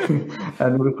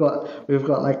we've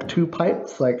got like 2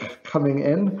 pipes coming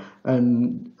in,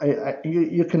 and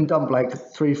you can dump like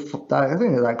 3. I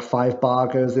think it's like 5 bar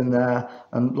goes in there,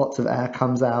 and lots of air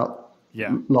comes out.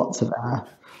 Yeah. Lots of air.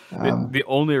 The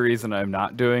only reason I'm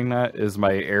not doing that is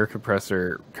my air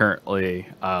compressor currently,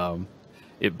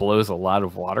 it blows a lot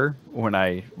of water when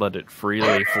I let it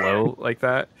freely flow like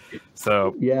that.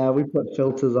 So yeah, we put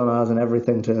filters on ours and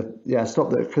everything to stop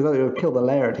that, because it would kill the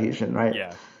layer adhesion, right?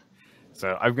 Yeah.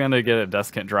 So I'm gonna get a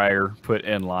desiccant dryer put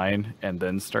in line and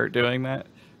then start doing that.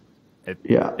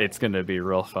 It's gonna be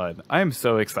real fun. I'm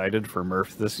so excited for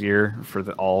Murph this year for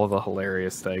all of the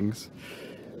hilarious things.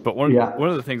 But one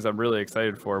of the things I'm really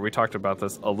excited for, we talked about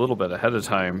this a little bit ahead of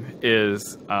time,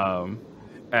 is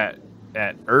at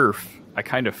ERF, I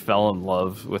kind of fell in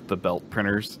love with the belt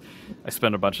printers. I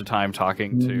spent a bunch of time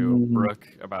talking to Brooke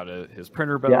about his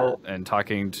printer belt and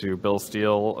talking to Bill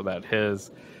Steele about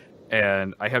his.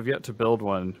 And I have yet to build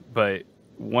one, but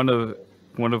one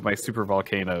of my super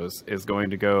volcanoes is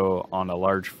going to go on a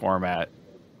large format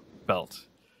belt.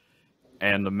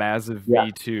 And the Massive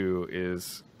V2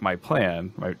 is my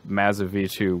plan. My Massive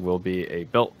V2 will be a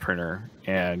belt printer,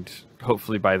 and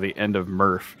hopefully by the end of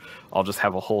Murph, I'll just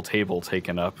have a whole table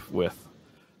taken up with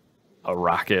a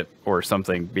rocket or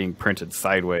something being printed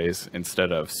sideways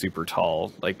instead of super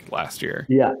tall like last year.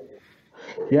 Yeah.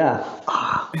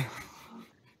 I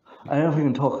don't know if we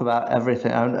can talk about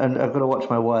everything, and I've got to watch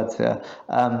my words here.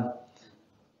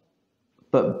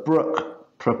 But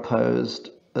Brooke proposed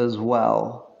as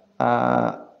well.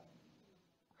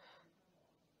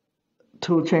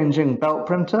 Tool changing belt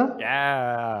printer.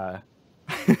 Yeah.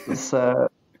 So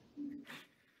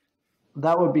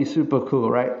that would be super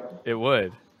cool, right? It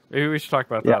would. Maybe we should talk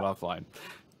about that offline.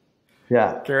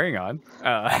 Yeah. Carrying on.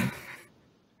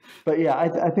 But yeah,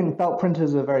 I think belt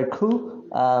printers are very cool.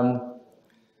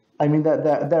 I mean,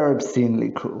 they're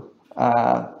obscenely cool.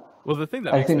 Well, the thing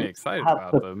that makes me excited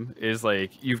about them is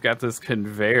you've got this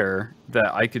conveyor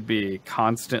that I could be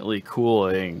constantly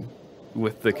cooling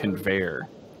with the conveyor.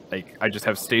 I just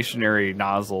have stationary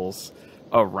nozzles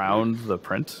around the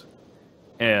print.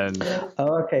 And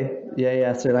okay.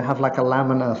 Yeah. So they have like a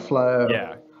laminar flow.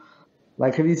 Yeah.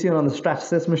 Have you seen on the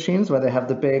Stratasys machines where they have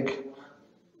the big,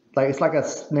 it's like a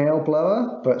snail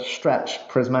blower, but stretched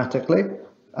prismatically?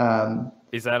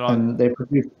 Is that and they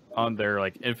produce on their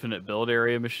infinite build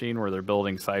area machine where they're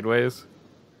building sideways?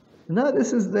 No,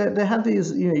 this is they have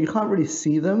these. You can't really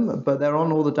see them, but they're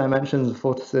on all the dimensions of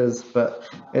vortices. But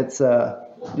it's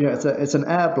it's an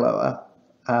air blower.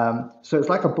 So it's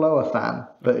like a blower fan,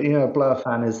 but a blower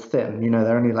fan is thin.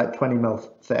 They're only 20 mil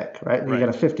thick, right? You get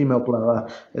a 50 mil blower,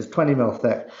 it's 20 mil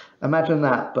thick. Imagine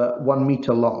that, but 1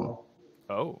 meter long.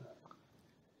 Oh.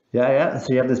 Yeah.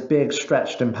 So you have this big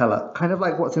stretched impeller, kind of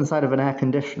like what's inside of an air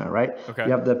conditioner, right? Okay.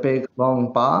 You have the big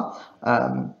long bar.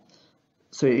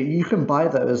 So you can buy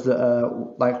those that are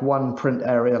one print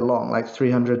area long,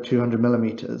 300, 200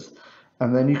 millimeters.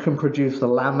 And then you can produce a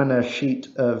laminar sheet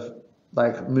of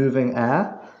moving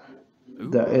air. Ooh.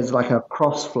 That is like a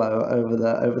cross flow over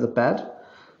the bed.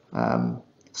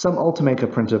 Some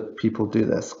Ultimaker printer people do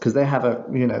this because they have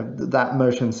that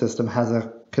motion system has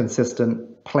a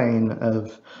consistent plane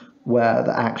of where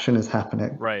the action is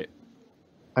happening. Right.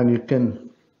 And you can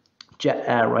jet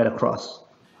air right across.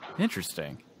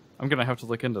 Interesting. I'm going to have to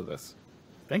look into this.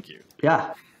 Thank you.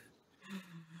 Yeah.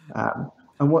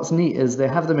 And what's neat is they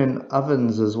have them in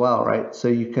ovens as well, right? So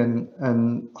you can,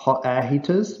 and hot air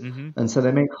heaters. And so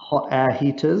they make hot air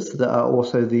heaters that are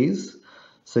also these.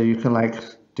 So you can like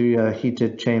do a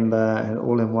heated chamber and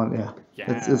all in one. Yeah.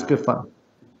 It's good fun.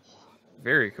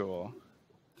 Very cool.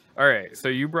 All right, so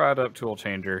you brought up Tool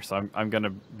Changer, so I'm going to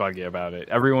bug you about it.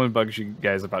 Everyone bugs you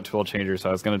guys about Tool Changer, so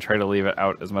I was going to try to leave it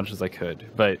out as much as I could.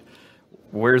 But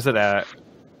where's it at?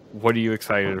 What are you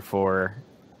excited for?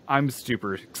 I'm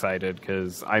super excited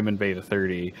because I'm in beta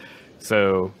 30.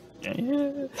 So,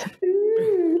 Ooh, look at me.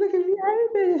 I'm in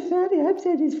beta 30. I'm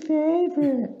saying his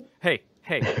favorite. Hey.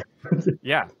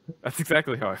 Yeah, that's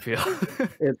exactly how I feel.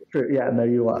 It's true. Yeah, no,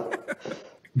 you are.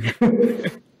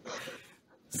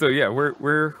 So yeah,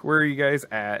 where are you guys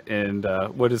at, and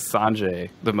what is Sanjay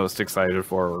the most excited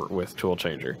for with Tool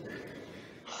Changer?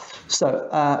 So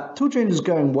Tool Changer is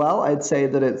going well. I'd say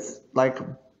that it's like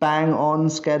bang on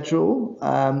schedule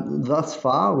thus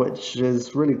far, which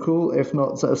is really cool. If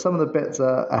not, so some of the bits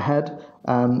are ahead,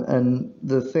 and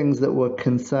the things that were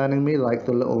concerning me, like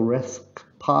the little risk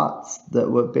parts that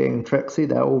were being tricksy,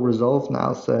 they're all resolved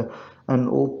now. So, and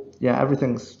all, yeah,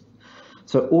 everything's.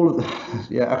 So all of the,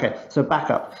 yeah, okay. So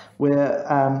back up.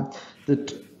 The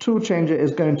Tool Changer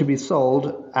is going to be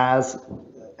sold as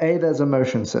there's a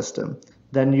motion system.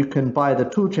 Then you can buy the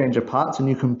Tool Changer parts, and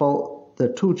you can bolt the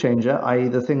Tool Changer, i.e.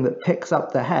 the thing that picks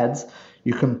up the heads.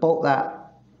 You can bolt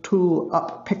that tool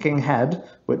up picking head,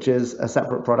 which is a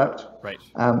separate product, right,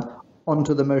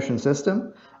 onto the motion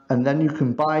system, and then you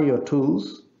can buy your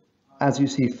tools as you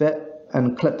see fit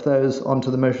and clip those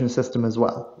onto the motion system as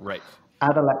well. Right.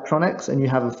 Add electronics, and you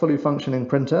have a fully functioning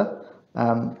printer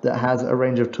that has a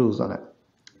range of tools on it.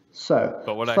 So,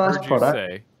 but what I first heard you product,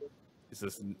 say is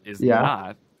this is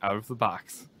not out of the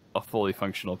box a fully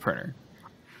functional printer.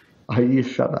 Oh, you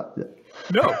shut up.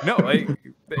 No,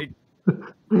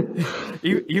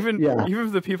 even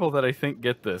the people that I think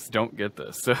get this don't get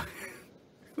this. So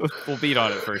we'll beat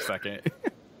on it for a second.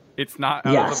 It's not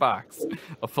out of the box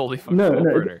a fully functional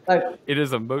printer. It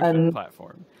is a motion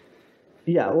platform.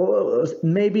 Yeah, well,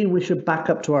 maybe we should back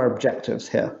up to our objectives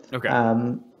here. Okay.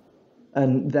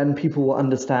 And then people will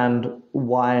understand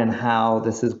why and how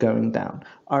this is going down.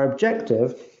 Our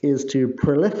objective is to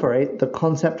proliferate the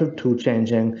concept of tool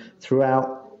changing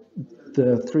throughout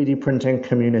the 3D printing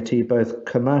community, both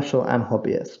commercial and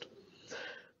hobbyist.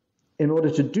 In order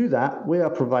to do that, we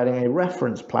are providing a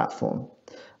reference platform.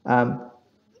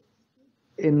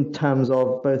 In terms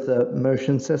of both a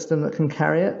motion system that can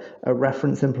carry it, a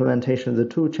reference implementation of the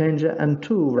tool changer, and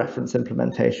tool reference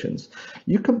implementations.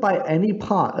 You can buy any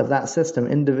part of that system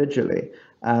individually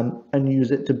and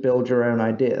use it to build your own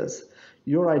ideas.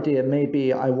 Your idea may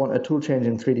be, I want a tool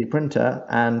changing 3D printer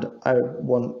and I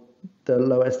want the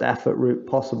lowest effort route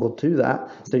possible to that.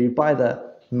 So you buy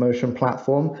the motion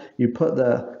platform, you put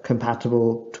the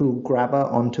compatible tool grabber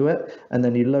onto it, and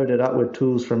then you load it up with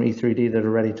tools from E3D that are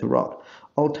ready to rock.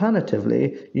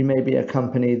 Alternatively, you may be a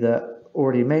company that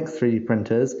already makes 3D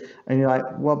printers, and you're like,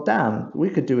 well, damn, we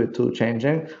could do with tool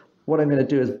changing. What I'm going to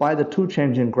do is buy the tool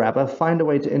changing grabber, find a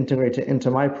way to integrate it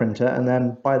into my printer, and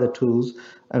then buy the tools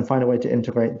and find a way to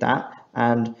integrate that.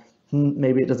 And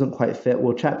maybe it doesn't quite fit.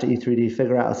 We'll chat to E3D,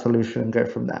 figure out a solution, and go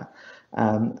from there.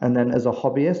 And then as a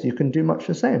hobbyist, you can do much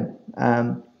the same.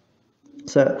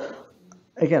 So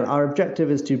again, our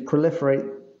objective is to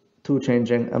proliferate tool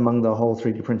changing among the whole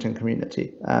 3D printing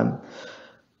community.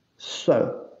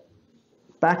 So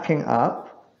backing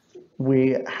up,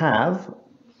 we have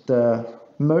the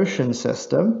motion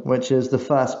system, which is the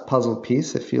first puzzle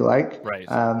piece, if you like. Right.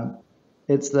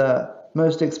 It's the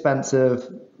most expensive,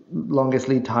 longest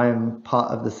lead time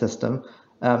part of the system.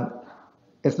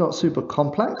 It's not super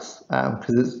complex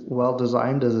because it's well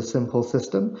designed as a simple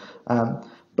system,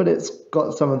 but it's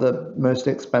got some of the most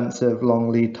expensive long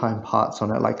lead time parts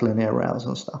on it, like linear rails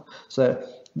and stuff. So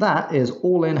that is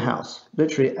all in-house.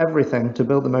 Literally everything to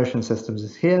build the motion systems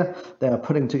is here. They are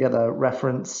putting together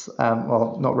reference,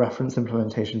 well, not reference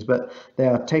implementations, but they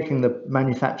are taking the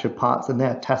manufactured parts and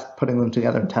they're putting them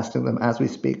together and testing them as we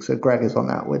speak. So Greg is on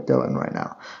that with Dylan right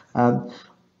now.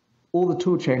 All the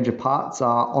tool changer parts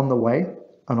are on the way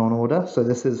and on order. So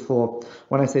this is for,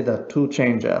 when I say the tool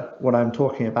changer, what I'm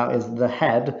talking about is the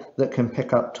head that can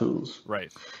pick up tools.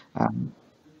 Right.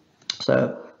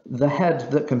 So the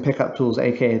head that can pick up tools,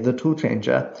 aka the tool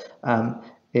changer,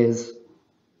 is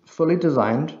fully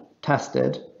designed,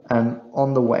 tested, and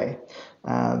on the way.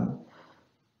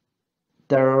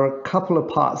 There are a couple of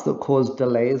parts that cause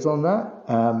delays on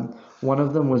that. One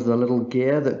of them was the little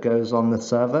gear that goes on the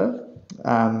servo.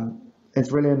 It's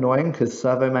really annoying because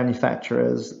servo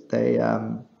manufacturers, they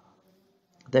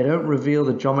don't reveal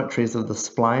the geometries of the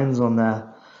splines on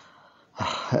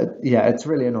Yeah, it's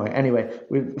really annoying. Anyway,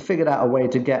 we've figured out a way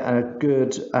to get a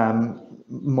good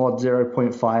mod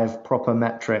 0.5 proper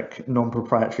metric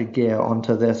non-proprietary gear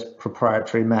onto this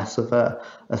proprietary mess of a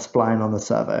spline on the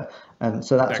servo. And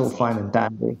so that's Excellent. all fine and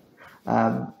dandy.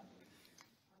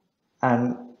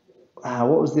 And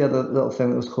what was the other little thing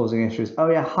that was causing issues? Oh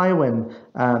yeah, Highwind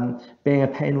being a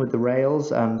pain with the rails.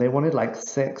 They wanted like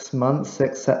 6 months,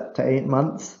 6 to 8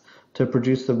 months to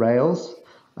produce the rails,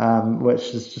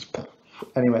 which is just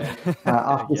anyway.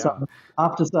 After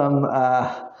some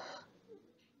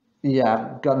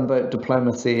gunboat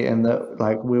diplomacy in that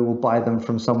like we will buy them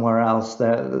from somewhere else.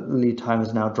 The lead time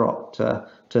has now dropped to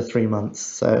 3 months.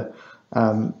 So.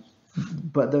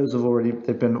 But those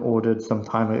they've been ordered some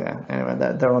time ago. Anyway,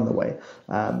 they're on the way.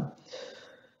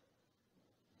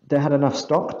 They had enough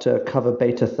stock to cover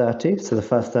beta 30, so the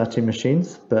first 30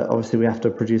 machines, but obviously we have to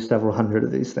produce several hundred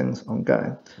of these things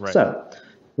ongoing. Right. So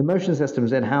the motion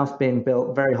system's in-house, being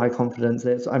built, very high confidence.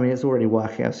 It's already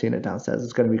working. I've seen it downstairs.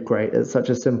 It's going to be great. It's such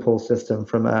a simple system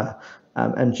from a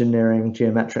engineering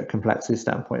geometric complexity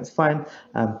standpoint. It's fine.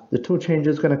 The tool changer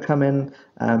is going to come in.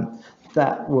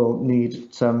 That will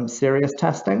need some serious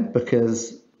testing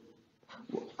because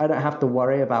I don't have to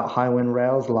worry about Highwind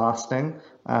rails lasting,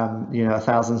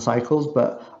 1,000 cycles,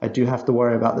 but I do have to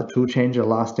worry about the tool changer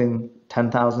lasting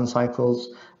 10,000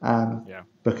 cycles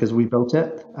because we built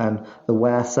it, and the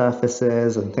wear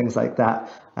surfaces and things like that.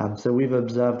 So we've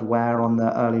observed wear on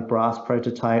the early brass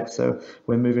prototype. So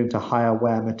we're moving to higher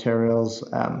wear materials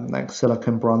like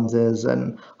silicon bronzes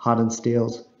and hardened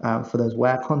steels for those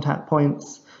wear contact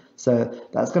points. So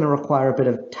that's going to require a bit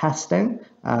of testing,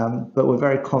 but we're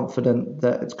very confident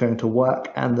that it's going to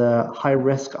work. And the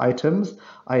high-risk items,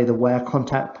 i.e. the wear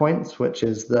contact points, which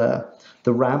is the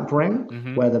ramp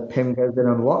ring where the pin goes in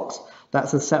and locks,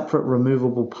 that's a separate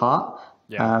removable part.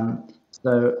 Yeah.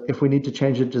 So if we need to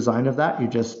change the design of that, we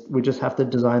just have to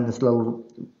design this little,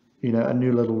 a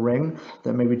new little ring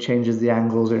that maybe changes the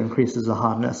angles or increases the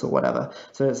hardness or whatever.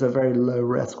 So it's a very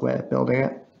low-risk way of building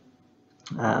it.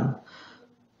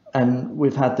 And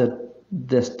we've had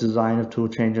this design of tool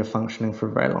changer functioning for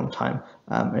a very long time.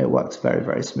 It works very,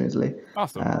 very smoothly.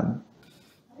 Awesome.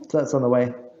 So that's on the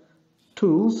way.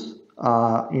 Tools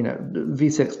are,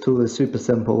 V6 tool is super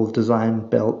simple, designed,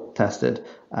 built, tested.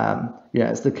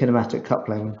 It's the kinematic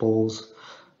coupling balls,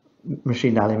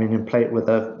 machined aluminium plate with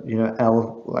a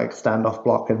L like standoff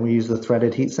block, and we use the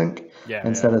threaded heatsink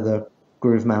instead of the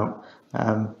groove mount.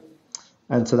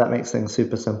 And so that makes things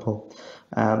super simple.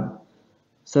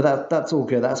 So that's all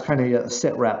good. That's kind of your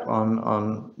sit rep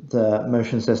on the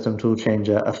motion system tool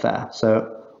changer affair.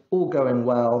 So all going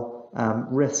well,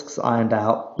 risks ironed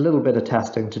out, a little bit of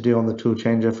testing to do on the tool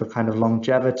changer for kind of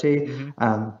longevity,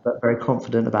 but very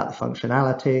confident about the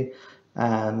functionality.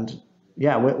 And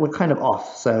we're kind of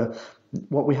off. So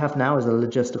what we have now is a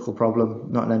logistical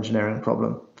problem, not an engineering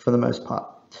problem for the most part.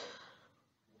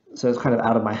 So it's kind of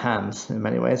out of my hands in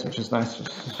many ways, which is nice.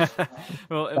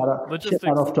 Well,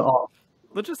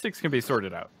 logistics can be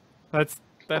sorted out. That's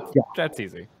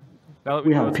easy. Now that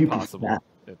we know it's possible,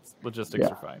 logistics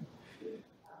are fine.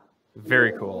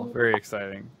 Very cool, very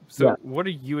exciting. So, what are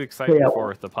you excited for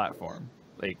with the platform?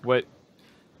 Like,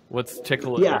 what's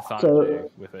tickling your Sanjay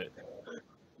with it?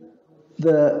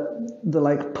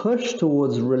 The push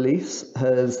towards release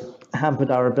has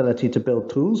hampered our ability to build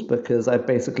tools because I've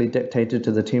basically dictated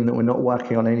to the team that we're not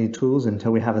working on any tools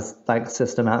until we have a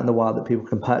system out in the wild that people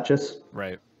can purchase.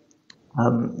 Right.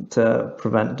 To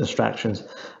prevent distractions.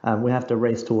 We have to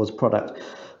race towards product.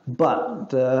 But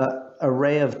the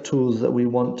array of tools that we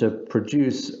want to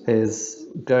produce is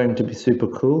going to be super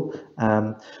cool.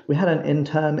 We had an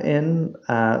intern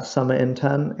summer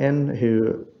intern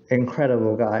who,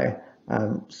 incredible guy,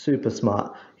 super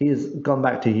smart. He's gone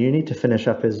back to uni to finish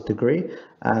up his degree,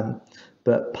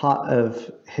 but part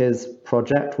of his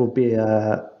project will be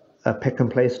a pick and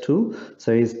place tool.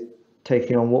 So he's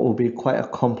taking on what will be quite a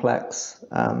complex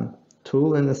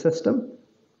tool in the system.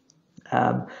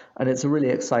 And it's a really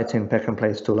exciting pick and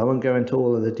place tool. I won't go into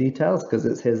all of the details because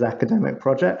it's his academic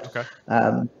project. Okay.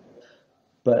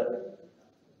 But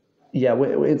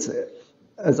it's,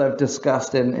 as I've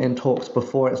discussed in talks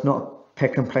before, it's not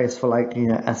pick and place for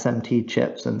SMT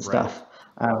chips and stuff.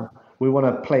 Right. We want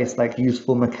to place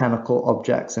useful mechanical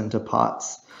objects into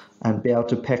parts and be able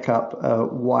to pick up a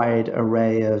wide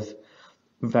array of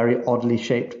very oddly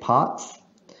shaped parts.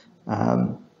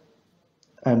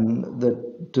 And the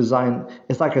design,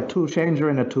 it's like a tool changer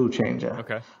in a tool changer.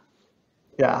 Okay.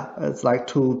 Yeah, it's like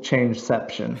tool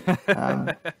changeception.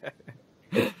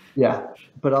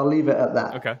 But I'll leave it at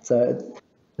that. Okay. So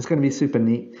it's going to be super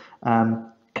neat.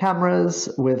 Cameras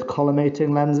with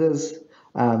collimating lenses.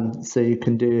 So you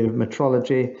can do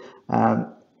metrology.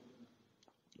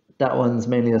 That one's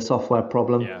mainly a software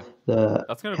problem. Yeah. The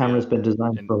That's going to camera's be been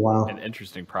designed for a while. an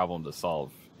interesting problem to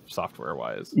solve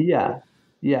software-wise. Yeah,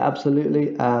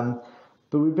 absolutely.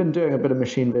 But we've been doing a bit of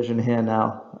machine vision here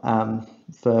now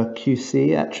for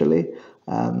QC, actually,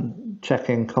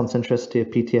 checking concentricity of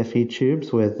PTFE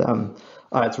tubes with,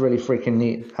 it's really freaking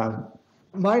neat.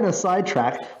 Minor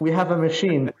sidetrack, we have a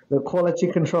machine that quality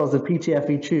controls the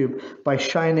PTFE tube by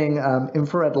shining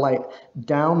infrared light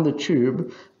down the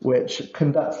tube, which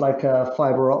conducts like a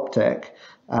fiber optic.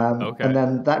 And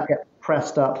then that gets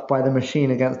pressed up by the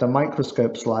machine against a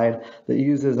microscope slide that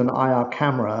uses an IR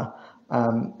camera.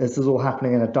 This is all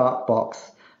happening in a dark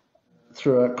box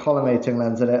through a collimating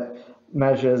lens, and it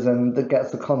measures and that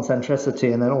gets the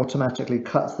concentricity and then automatically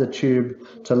cuts the tube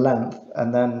to length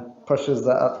and then pushes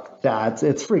that up. Yeah, it's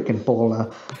freaking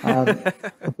baller.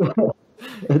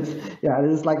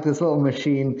 It's like this little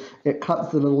machine. It cuts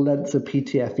the little lengths of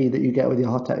PTFE that you get with your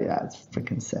hot air. Yeah, it's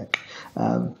freaking sick.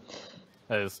 That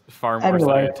is far more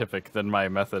scientific than my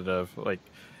method of like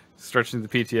stretching the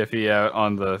PTFE out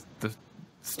on the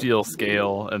steel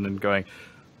scale and then going,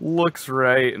 looks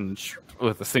right, and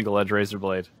with a single edge razor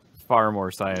blade. Far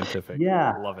more scientific.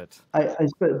 Yeah, love it.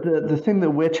 But the thing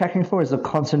that we're checking for is the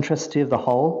concentricity of the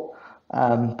hole,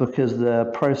 because the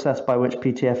process by which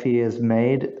PTFE is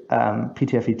made,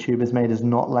 PTFE tube is made, is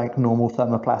not like normal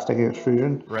thermoplastic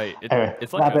extrusion. Right. Anyway,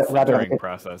 it's like a sintering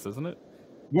process, isn't it?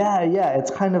 Yeah.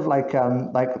 It's kind of like they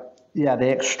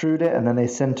extrude it and then they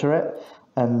sinter it,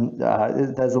 and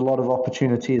there's a lot of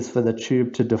opportunities for the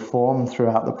tube to deform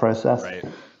throughout the process. Right.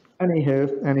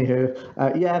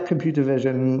 Anywho, computer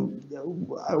vision,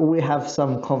 we have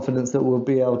some confidence that we'll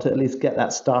be able to at least get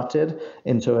that started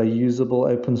into a usable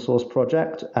open source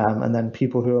project, and then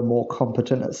people who are more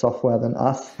competent at software than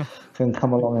us can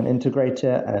come along and integrate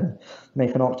it and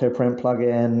make an Octoprint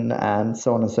plugin and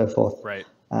so on and so forth. Right.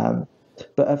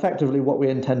 But effectively what we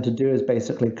intend to do is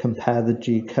basically compare the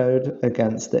G code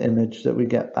against the image that we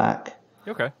get back.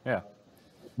 Okay, yeah.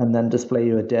 And then display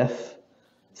you a diff.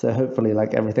 So hopefully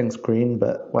like everything's green,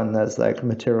 but when there's like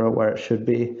material where it should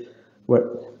be, where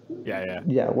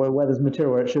there's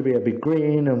material where it should be, it'll be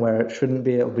green, and where it shouldn't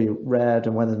be, it'll be red,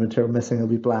 and when there's material missing, it'll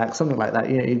be black, something like that.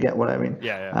 You get what I mean.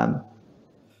 Yeah.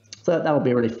 So that will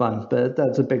be really fun, but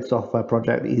that's a big software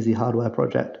project, easy hardware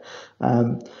project.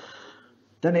 Then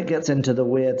it gets into the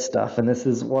weird stuff, and this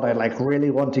is what I like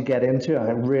really want to get into.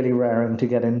 I'm really raring to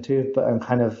get into, but I'm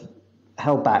kind of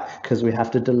held back because we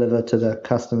have to deliver to the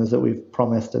customers that we've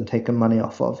promised and taken money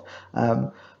off of.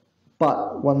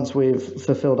 But once we've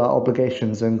fulfilled our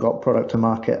obligations and got product to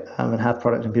market and have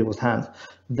product in people's hands,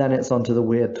 then it's onto the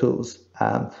weird tools.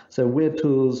 So weird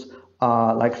tools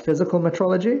are like physical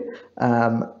metrology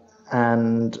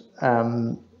and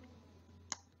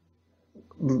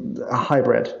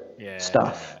hybrid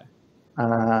stuff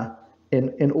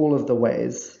in all of the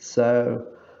ways. So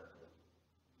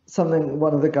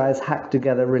one of the guys hacked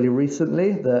together really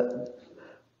recently that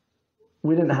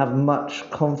we didn't have much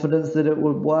confidence that it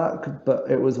would work,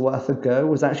 but it was worth a go,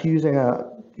 was actually using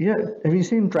have you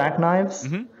seen drag knives?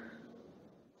 Mm-hmm.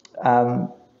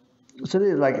 So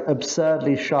they're like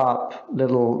absurdly sharp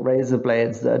little razor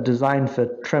blades that are designed for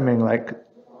trimming like,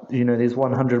 these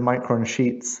 100 micron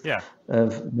sheets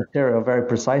of material very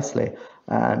precisely.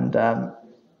 And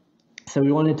so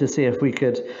we wanted to see if we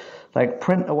could like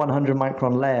print a 100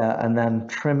 micron layer and then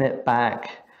trim it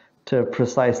back to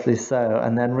precisely so,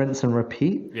 and then rinse and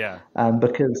repeat. Yeah.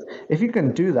 Because if you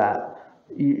can do that,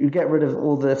 you get rid of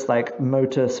all this like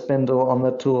motor spindle on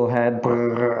the tool head,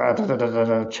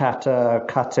 chatter,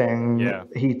 cutting,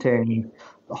 heating,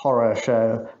 horror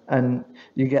show, and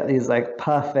you get these like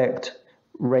perfect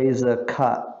razor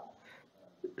cut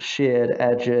sheared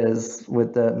edges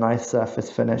with the nice surface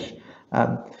finish.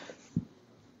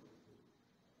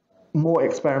 More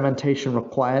experimentation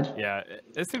required. Yeah,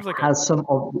 it seems like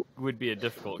would be a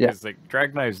difficult, because like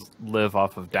drag knives live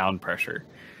off of down pressure.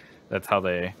 That's how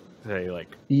they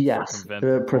like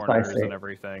circumvent corners and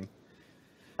everything.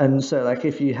 And so like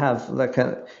if you have like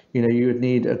you would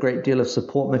need a great deal of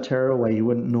support material where you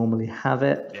wouldn't normally have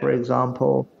it, for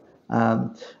example.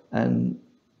 And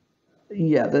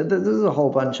there's a whole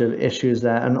bunch of issues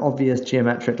there, and obvious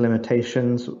geometric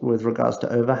limitations with regards to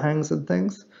overhangs and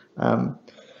things.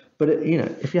 But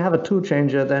if you have a tool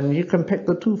changer, then you can pick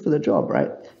the tool for the job,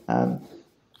 right?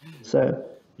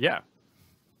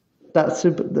 That's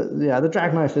super. The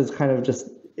drag knife is kind of just,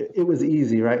 it was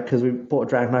easy, right? Because we bought a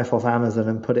drag knife off Amazon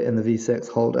and put it in the V6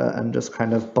 holder and just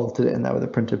kind of bolted it in there with a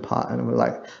printed part, and we're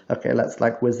like, okay, let's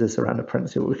like whiz this around a print,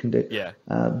 see what we can do.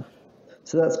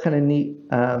 So that's kind of neat.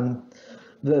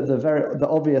 the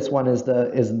obvious one is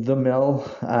the mill,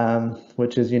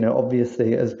 which is,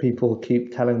 obviously, as people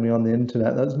keep telling me on the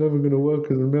internet, that's never going to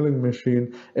work as a milling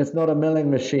machine. It's not a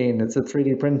milling machine. It's a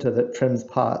 3D printer that trims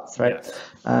parts, right?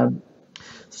 Yes.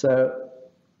 So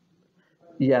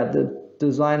yeah, the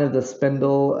design of the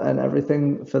spindle and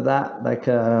everything for that, like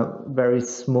a very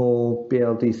small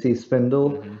BLDC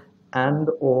spindle, and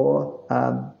or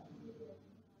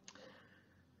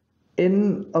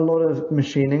in a lot of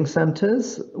machining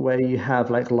centers where you have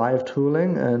like live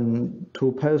tooling and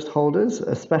tool post holders,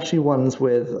 especially ones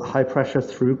with high pressure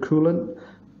through coolant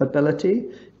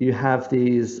ability, you have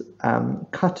these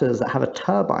cutters that have a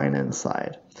turbine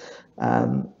inside.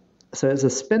 So it's a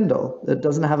spindle that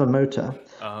doesn't have a motor,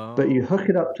 but you hook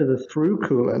it up to the through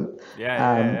coolant.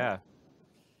 Yeah.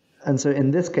 And so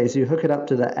in this case, you hook it up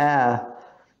to the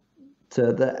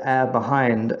air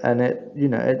behind, and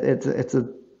it's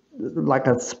like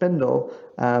a spindle,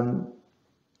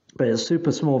 but it's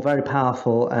super small, very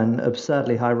powerful, and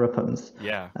absurdly high RPMs.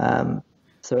 Yeah.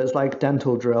 So it's like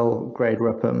dental drill grade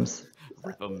RPMs.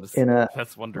 RPMs.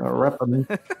 That's wonderful.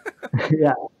 RPMs.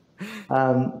 Yeah.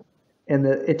 In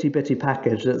the itty bitty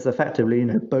package that's effectively,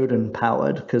 Bowden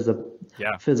powered, because the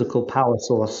physical power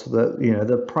source that,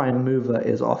 the prime mover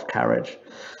is off carriage.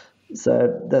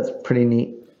 So that's pretty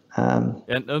neat.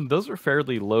 And those are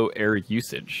fairly low air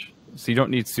usage. So you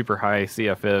don't need super high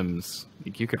CFMs.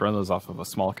 You could run those off of a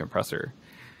small compressor.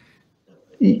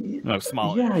 No,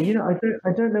 small. Yeah,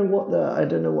 I don't know what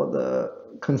the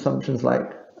consumption's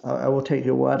like. I will take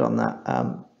your word on that.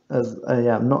 I'm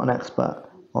not an expert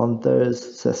on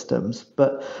those systems,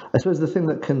 but I suppose the thing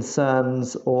that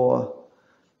concerns, or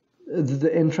the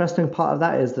interesting part of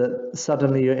that, is that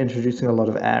suddenly you're introducing a lot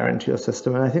of air into your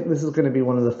system, and I think this is going to be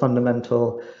one of the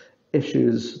fundamental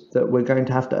issues that we're going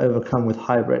to have to overcome with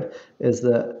hybrid, is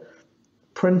that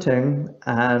printing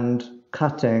and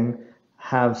cutting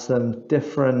have some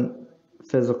different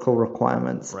physical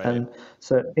requirements. Right. And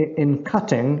so in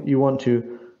cutting, you want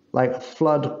to like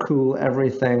flood cool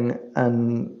everything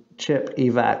and chip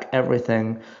evac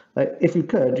everything. Like if you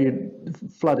could, you'd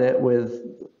flood it with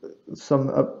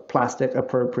some plastic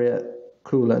appropriate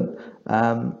coolant,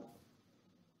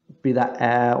 be that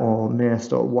air or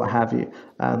mist or what have you.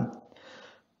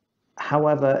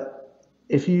 However,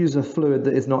 if you use a fluid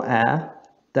that is not air,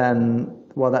 then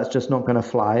that's just not going to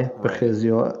fly, because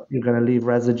you're going to leave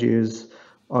residues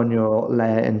on your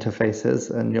layer interfaces,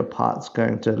 and your part's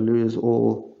going to lose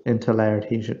all interlayer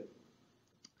adhesion.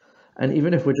 And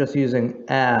even if we're just using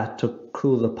air to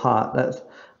cool the part, let's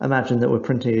imagine that we're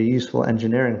printing a useful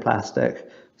engineering plastic,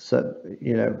 so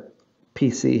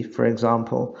PC, for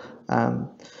example.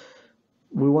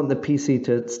 We want the PC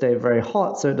to stay very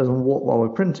hot so it doesn't warp while we're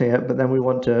printing it, but then we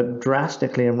want to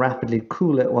drastically and rapidly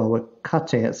cool it while we're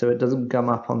cutting it so it doesn't gum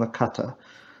up on the cutter.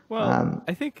 Well,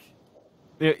 I think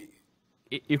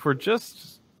if we're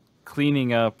just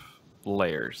cleaning up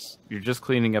layers, you're just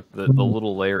cleaning up the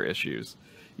little layer issues,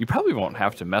 you probably won't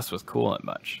have to mess with coolant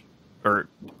much, or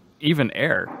even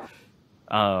air.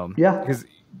 Because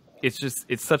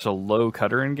it's such a low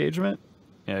cutter engagement.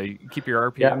 You keep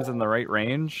your RPMs in the right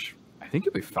range, I think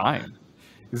you'll be fine.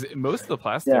 Because most of the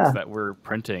plastics that we're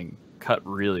printing cut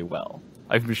really well.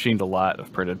 I've machined a lot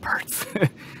of printed parts.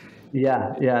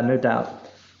 Yeah, no doubt.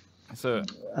 So,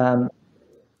 I'm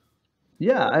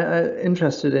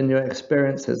interested in your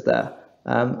experiences there.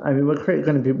 We're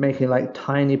going to be making like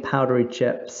tiny powdery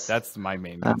chips. That's my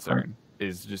main concern,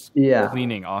 is just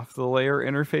cleaning off the layer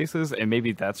interfaces, and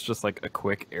maybe that's just like a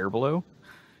quick air blow.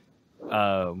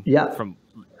 From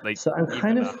like, so I'm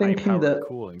kind of thinking that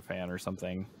cooling fan or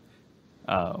something.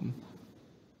 I'm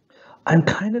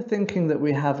kind of thinking that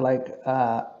we have like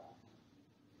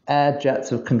air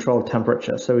jets of controlled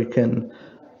temperature, so we can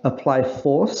apply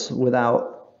force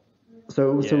without.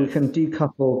 So we can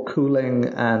decouple cooling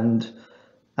and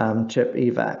chip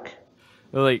evac.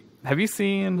 Like, have you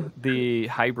seen the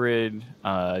hybrid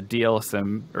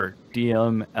DLSM or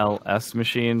DMLS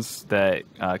machines that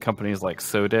companies like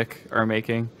Sodic are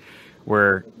making?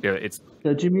 Where it's.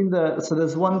 So do you mean so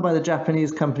there's one by the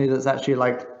Japanese company that's actually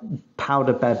like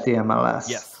powder bed DMLS?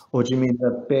 Yes. Or do you mean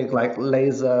the big like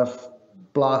laser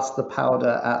blast the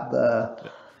powder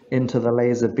into the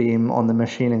laser beam on the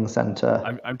machining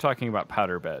center? I'm talking about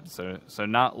powder bed, so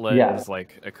not leads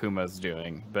like Akuma's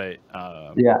doing, but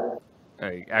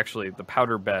actually the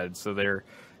powder bed. So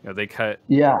they cut,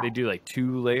 they do like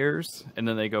 2 layers, and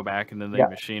then they go back and then they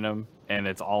machine them, and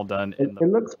it's all done. It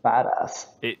looks badass.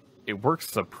 It works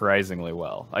surprisingly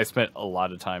well. I spent a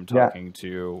lot of time talking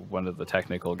to one of the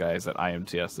technical guys at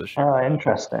IMTS this year. Oh,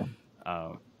 interesting.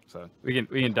 So we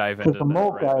can dive into the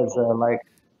mold guys are like.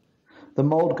 The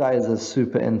mold guys are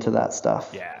super into that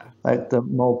stuff. Yeah. Like the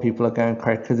mold people are going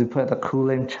crazy because you put the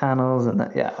cooling channels and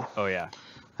that. Yeah. Oh yeah.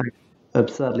 Like,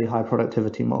 absurdly high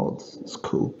productivity molds. It's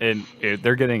cool. And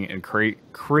they're getting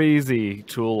crazy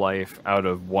tool life out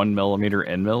of 1 millimeter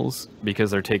end mills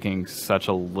because they're taking such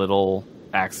a little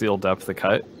axial depth of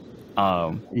cut.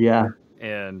 Yeah.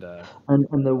 And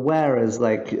the wear is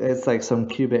like, it's like some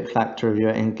cubic factor of your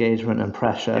engagement and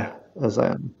pressure, as I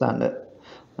understand it.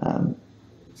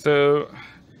 So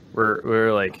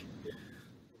we're like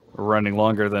running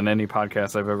longer than any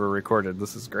podcast I've ever recorded.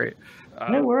 This is great.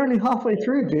 No, we're only halfway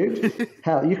through, dude.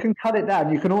 Hell, you can cut it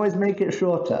down. You can always make it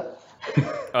shorter.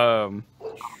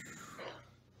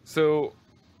 So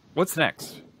what's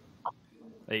next?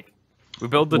 Like, we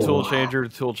build the tool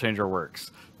changer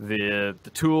works. The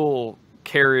tool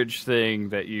carriage thing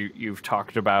that you've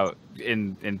talked about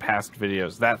in past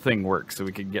videos, that thing works. So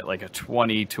we could get like a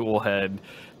 20 tool head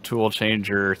tool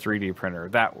changer 3D printer.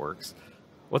 That works.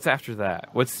 What's after that?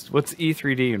 What's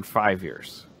E3D in 5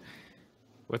 years?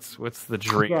 What's the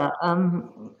dream? Yeah.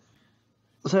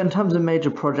 So in terms of major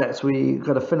projects, we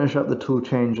got to finish up the tool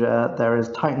changer. There is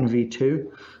Titan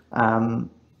V2,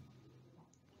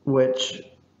 which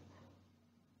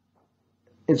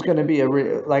is going to be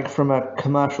like from a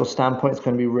commercial standpoint, it's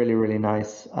going to be really, really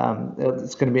nice.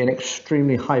 It's going to be an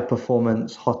extremely high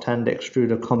performance hot end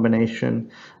extruder combination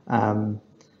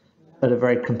at a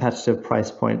very competitive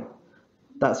price point.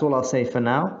 That's all I'll say for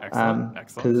now. Excellent.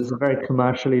 Because it's a very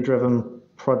commercially driven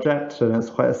project and it's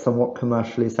quite somewhat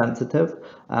commercially sensitive.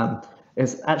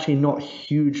 It's actually not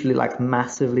hugely, like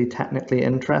massively technically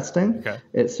interesting. Okay.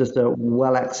 It's just a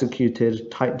well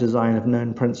executed tight design of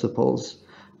known principles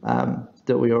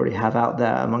that we already have out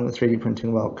there among the 3D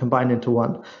printing world, combined into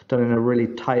one, done in a really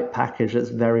tight package that's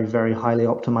very, very highly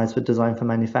optimized for design for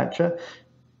manufacture,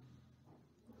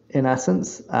 in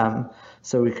essence.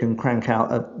 So we can crank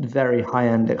out a very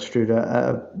high-end extruder at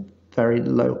a very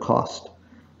low cost.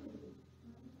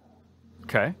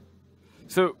 Okay.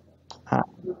 So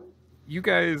you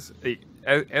guys,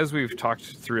 as we've talked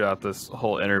throughout this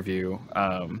whole interview,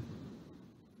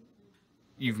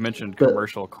 you've mentioned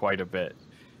commercial quite a bit.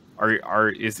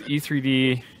 Is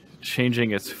E3D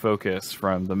changing its focus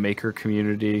from the maker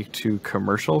community to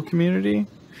commercial community,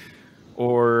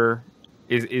 or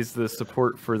is the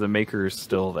support for the makers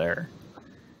still there?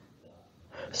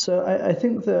 So I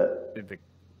think that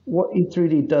what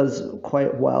E3D does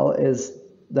quite well is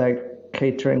like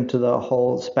catering to the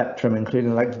whole spectrum,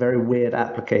 including like very weird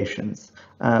applications.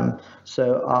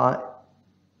 So our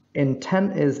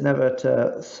intent is never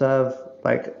to serve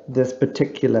like this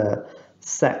particular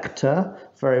sector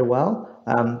very well.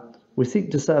 We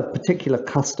seek to serve particular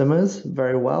customers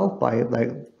very well by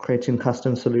like creating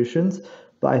custom solutions.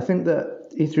 But I think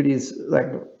that E3D's like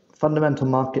fundamental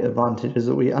market advantage is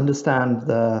that we understand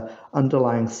the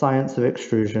underlying science of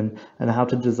extrusion and how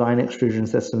to design extrusion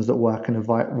systems that work in a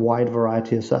wide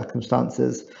variety of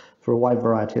circumstances for a wide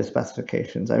variety of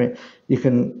specifications. I mean,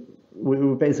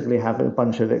 we basically have a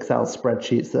bunch of Excel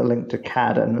spreadsheets that are linked to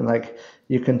CAD, and like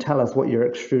you can tell us what your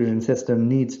extrusion system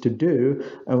needs to do,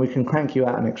 and we can crank you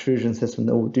out an extrusion system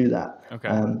that will do that. Okay.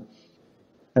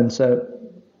 And so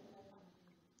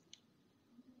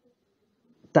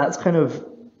that's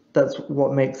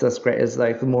what makes us great, is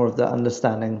like more of the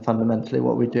understanding fundamentally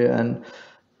what we do and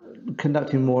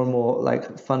conducting more and more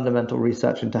like fundamental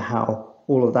research into how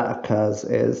all of that occurs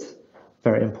is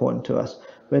very important to us.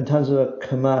 But in terms of a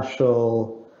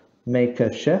commercial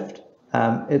maker shift,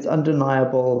 it's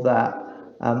undeniable that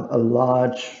a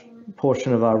large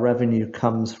portion of our revenue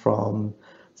comes from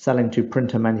selling to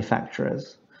printer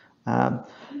manufacturers.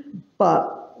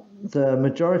 But the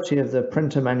majority of the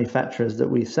printer manufacturers that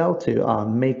we sell to are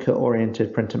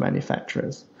maker-oriented printer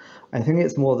manufacturers. I think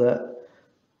it's more that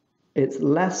it's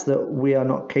less that we are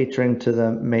not catering to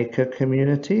the maker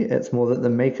community. It's more that the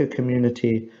maker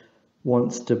community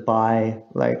wants to buy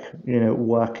like,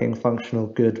 working functional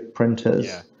good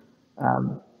printers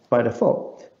by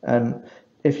default. And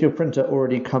if your printer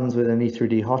already comes with an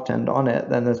E3D hot end on it,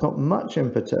 then there's not much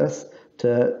impetus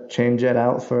to change it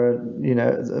out for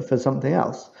something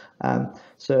else.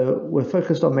 So we're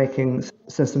focused on making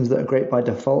systems that are great by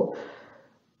default,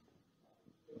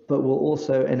 but will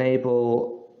also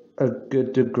enable a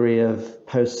good degree of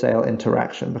post-sale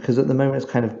interaction, because at the moment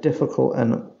it's kind of difficult,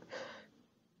 and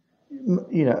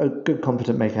a good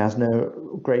competent maker has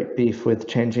no great beef with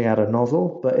changing out a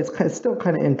nozzle, but it's still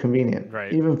kind of inconvenient.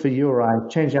 Right. Even for you or I,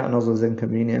 changing out a nozzle is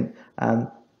inconvenient.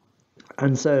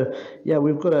 And so,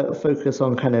 we've got to focus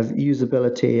on kind of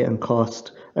usability and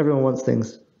cost. Everyone wants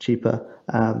things cheaper,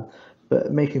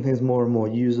 but making things more and more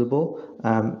usable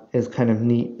is kind of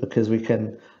neat, because we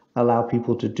can allow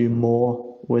people to do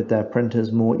more with their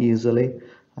printers more easily.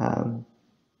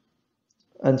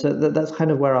 And so that's kind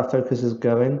of where our focus is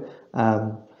going.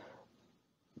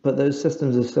 But those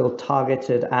systems are still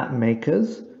targeted at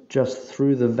makers just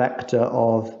through the vector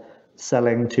of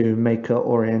selling to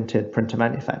maker-oriented printer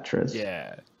manufacturers.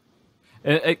 Yeah.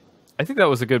 And I think that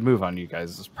was a good move on you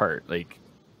guys' part. Like,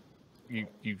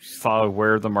 you saw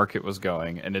where the market was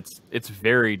going, and it's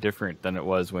very different than it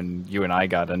was when you and I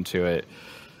got into it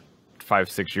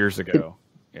 5-6 years ago.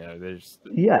 There's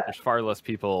far less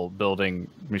people building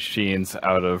machines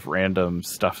out of random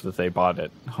stuff that they bought at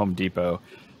Home Depot,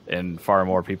 and far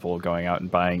more people going out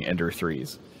and buying Ender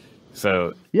 3s.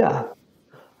 So yeah,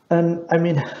 and I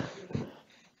mean,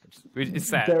 it's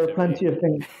sad. There are plenty of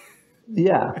things.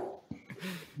 Yeah,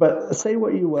 but say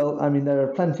what you will. I mean, there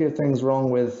are plenty of things wrong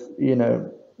with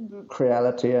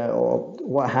Creality or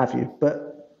what have you.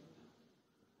 But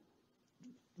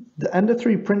the Ender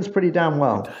 3 prints pretty damn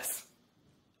well. It does.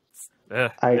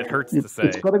 It hurts to say.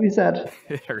 It's got to be said.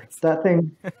 It hurts. That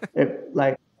thing,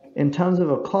 in terms of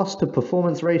a cost to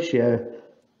performance ratio,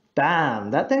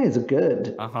 damn, that thing is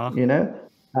good.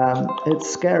 It's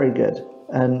scary good.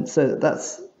 And so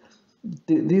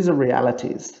these are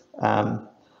realities.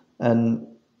 And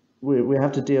we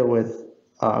have to deal with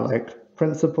our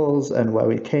principles and where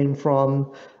we came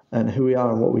from and who we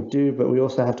are and what we do, but we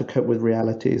also have to cope with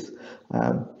realities.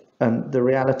 And the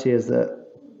reality is that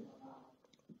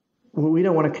we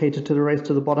don't want to cater to the race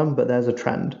to the bottom, but there's a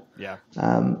trend. Yeah.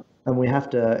 And we have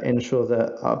to ensure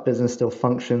that our business still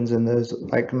functions in those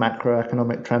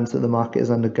macroeconomic trends that the market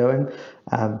is undergoing.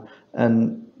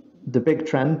 And the big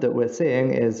trend that we're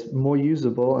seeing is more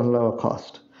usable and lower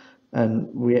cost. And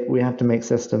we have to make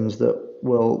systems that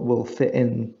will fit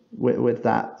in with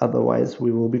that. Otherwise,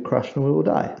 we will be crushed and we will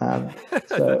die.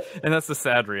 And that's the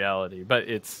sad reality. But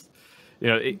it's,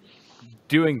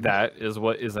 doing that is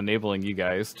what is enabling you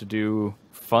guys to do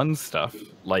fun stuff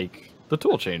like the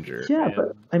tool changer. Yeah,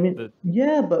 but I mean,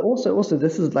 but also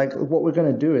this is what we're going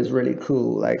to do is really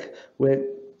cool. We're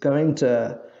going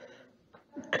to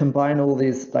combine all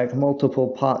these multiple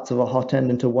parts of a hot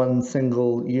end into one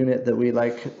single unit that we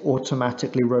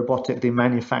automatically robotically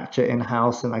manufacture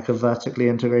in-house in a vertically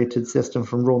integrated system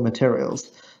from raw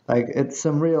materials. It's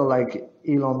some real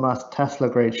Elon Musk Tesla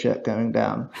grade shit going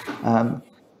down.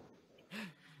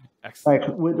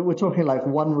 We're talking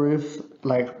one roof,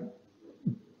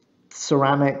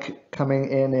 ceramic coming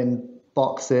in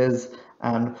boxes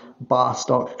and bar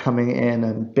stock coming in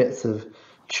and bits of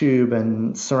tube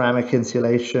and ceramic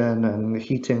insulation and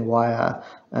heating wire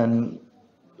and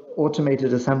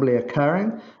automated assembly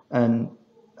occurring and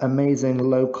amazing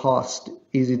low cost,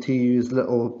 easy to use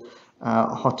little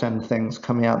hot end things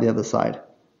coming out the other side.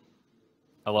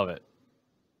 I love it.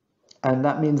 And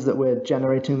that means that we're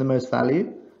generating the most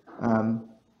value.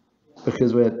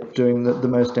 Because we're doing the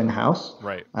most in-house.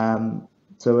 Right.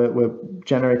 So we're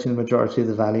generating the majority of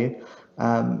the value,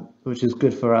 which is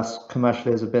good for us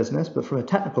commercially as a business. But from a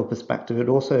technical perspective, it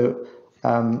also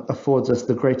affords us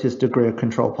the greatest degree of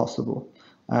control possible.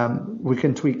 We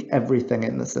can tweak everything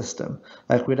in the system.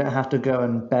 We don't have to go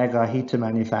and beg our heater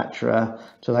manufacturer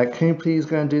to can you please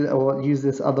go and do that or use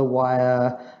this other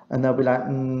wire? And they'll be I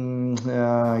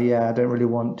don't really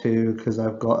want to because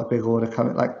I've got a big order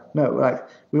coming. No,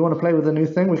 we want to play with a new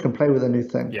thing. We can play with a new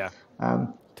thing. Yeah.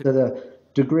 So the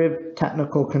degree of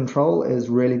technical control is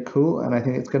really cool, and I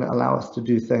think it's going to allow us to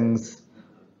do things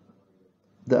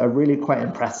that are really quite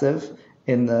impressive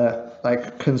in the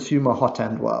consumer hot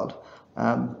end world.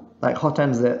 Hot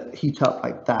ends that heat up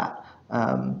like that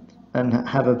and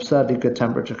have absurdly good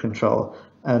temperature control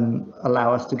and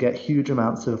allow us to get huge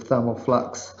amounts of thermal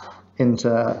flux into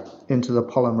the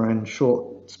polymer in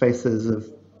short spaces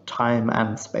of time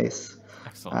and space.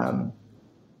 Excellent.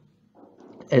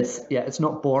 It's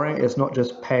not boring. It's not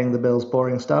just paying the bills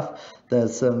boring stuff.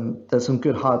 There's some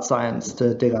good hard science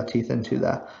to dig our teeth into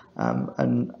there,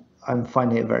 and I'm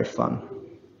finding it very fun.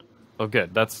 Oh,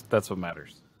 good. That's what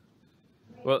matters.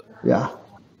 Well, yeah.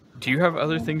 Do you have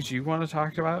other things you want to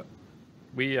talk about?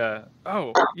 You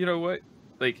know what?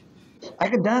 I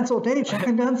can dance all day. I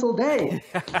can dance all day.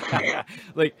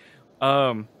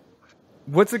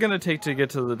 What's it going to take to get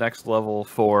to the next level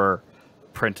for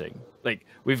printing?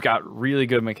 We've got really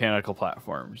good mechanical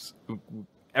platforms.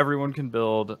 Everyone can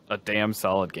build a damn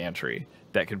solid gantry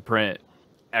that can print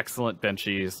excellent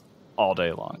benchies all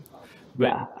day long.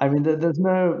 Yeah, I mean, there's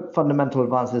no fundamental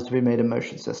advances to be made in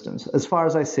motion systems. As far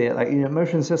as I see it,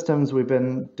 motion systems, we've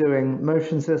been doing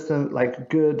motion systems,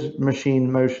 good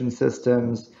machine motion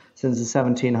systems since the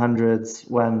 1700s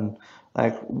when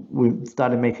like we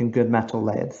started making good metal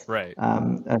lathes, Right.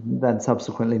 and then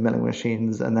subsequently milling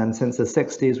machines. And then since the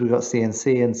 60s, we got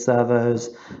CNC and servos,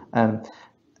 and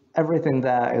everything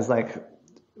there is like,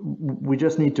 we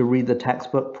just need to read the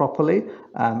textbook properly,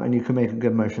 and you can make a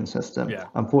good motion system. Yeah.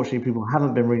 Unfortunately, people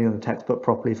haven't been reading the textbook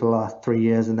properly for the last 3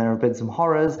 years, and there have been some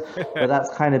horrors, but that's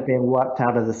kind of being worked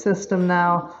out of the system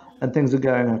now, and things are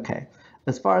going okay.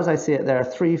 As far as I see it, there are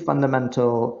three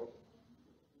fundamental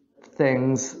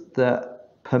things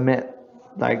that permit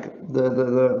like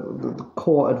the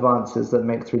core advances that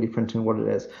make 3D printing what it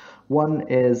is. One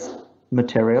is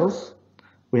materials.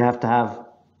 We have to have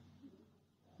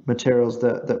materials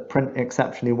that print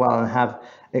exceptionally well and have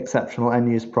exceptional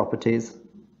end-use properties.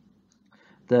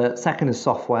 The second is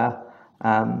software,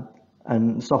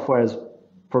 and software is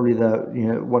probably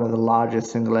one of the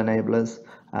largest single enablers.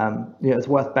 It's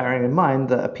worth bearing in mind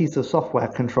that a piece of software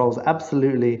controls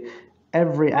absolutely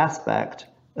every aspect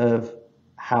of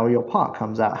how your part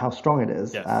comes out, how strong it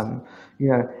is. Yes.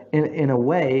 In a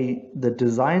way, the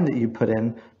design that you put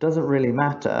in doesn't really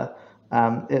matter.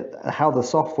 How the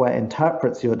software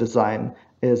interprets your design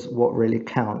is what really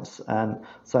counts. And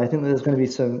so I think that there's going to be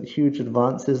some huge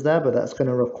advances there, but that's going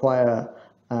to require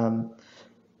a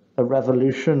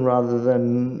revolution rather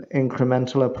than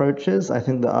incremental approaches. I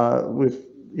think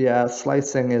that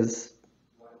slicing is,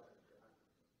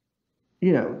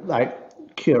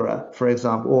 like Cura, for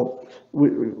example, or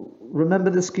remember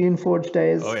the Skein Forge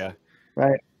days? Oh yeah.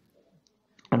 Right.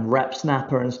 And Rep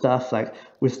Snapper and stuff. Like,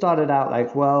 we started out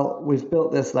like, well, we've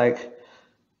built this like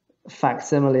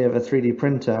facsimile of a 3D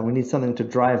printer, and we need something to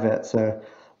drive it. So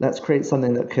let's create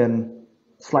something that can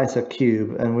slice a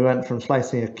cube. And we went from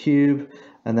slicing a cube,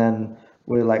 and then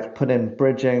we like put in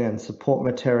bridging and support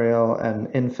material and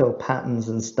infill patterns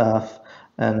and stuff.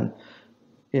 And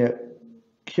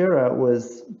Cura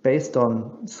was based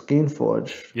on Skein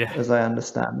Forge, as I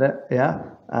understand it. Yeah.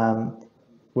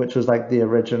 Which was like the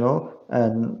original,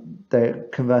 and they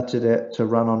converted it to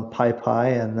run on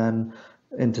PyPy and then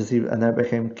and then it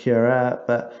became Cura.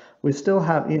 But we still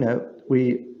have,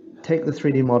 we take the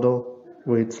 3D model,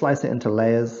 we slice it into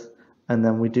layers, and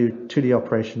then we do 2D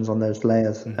operations on those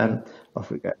layers, and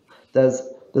off we go. There's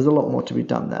a lot more to be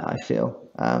done there, I feel.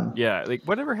 Like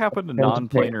whatever happened to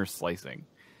non-planar slicing?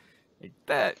 Like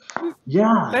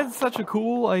that's such a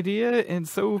cool idea and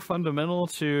so fundamental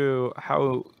to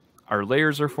how our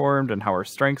layers are formed and how our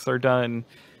strengths are done.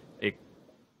 And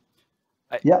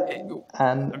I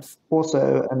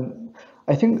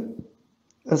think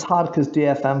it's hard because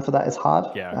DFM for that is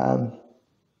hard.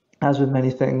 As with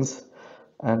many things,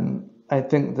 and I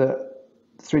think that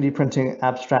 3D printing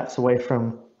abstracts away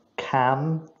from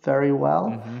CAM very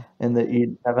well, in that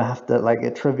you never have to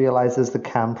it trivializes the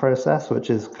CAM process, which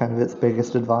is kind of its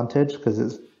biggest advantage because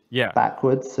it's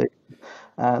backwards. So,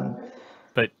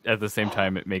 but at the same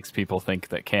time, it makes people think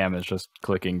that CAM is just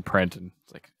clicking print, and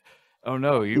it's like, oh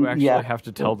no, you actually have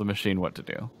to tell the machine what to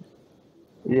do.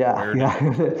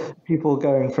 People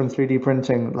going from 3D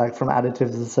printing, like from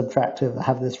additive to subtractive,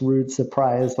 have this rude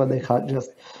surprise when they can't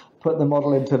just put the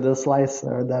model into the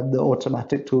slicer and then the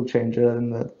automatic tool changer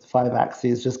and the 5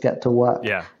 axes just get to work.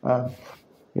 A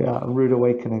rude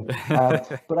awakening.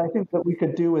 But I think that we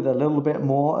could do with a little bit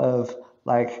more of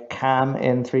like CAM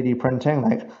in 3D printing.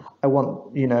 Like, I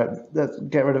want, let's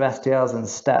get rid of STLs and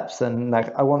steps, and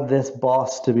like I want this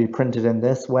boss to be printed in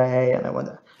this way, and I want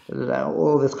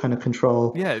all this kind of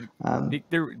control.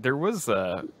 There was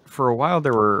for a while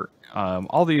there were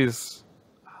all these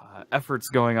efforts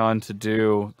going on to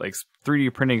do like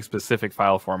 3D printing specific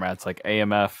file formats like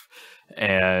AMF,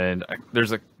 and there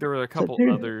were a couple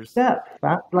others. Step.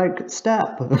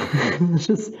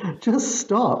 just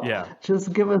stop.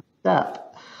 Just give a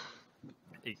step.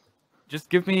 Just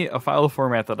give me a file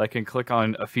format that I can click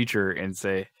on a feature and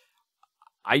say,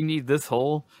 I need this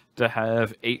hole to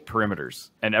have 8 perimeters,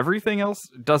 and everything else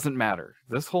doesn't matter.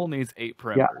 This hole needs 8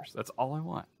 perimeters. That's all I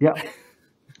want.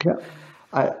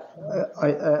 I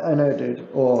know, dude.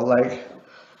 Or like,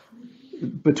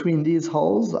 between these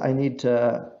holes, I need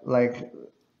to like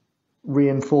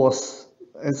reinforce.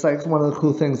 It's like one of the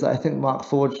cool things that I think Mark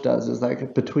Forge does is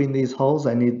like, between these holes,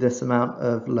 I need this amount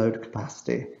of load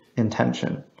capacity in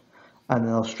tension, and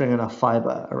then I'll string enough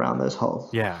fiber around those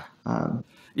holes.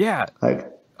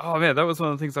 Oh man, that was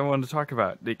one of the things I wanted to talk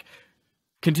about. Like,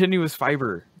 continuous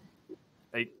fiber.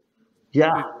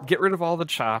 Get rid of all the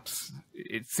chops.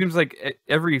 It seems like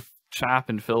every chop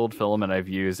and filled filament I've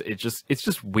used, it's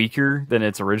just weaker than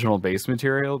its original base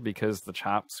material because the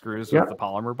chop screws with the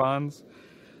polymer bonds.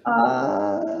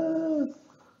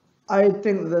 I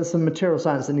think there's some material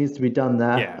science that needs to be done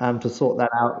there Yeah. to sort that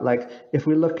out. Like if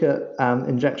we look at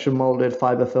injection molded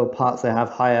fiber filled parts, they have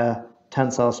higher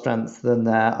tensile strength than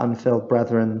their unfilled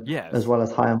brethren, as Yes. well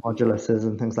as higher moduluses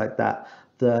and things like that.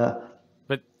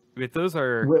 But those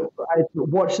are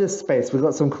Watch this space. We've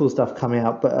got some cool stuff coming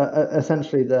out, but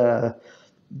essentially the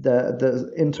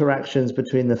interactions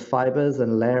between the fibers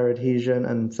and layer adhesion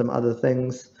and some other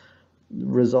things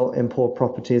result in poor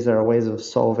properties. There are ways of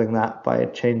solving that by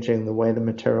changing the way the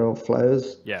material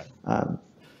flows. yeah. I'm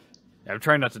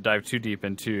trying not to dive too deep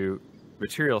into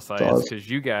material science because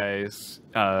you guys,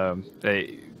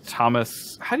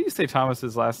 Thomas, how do you say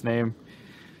Thomas's last name?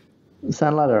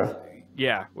 Sandladder.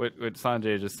 Yeah, what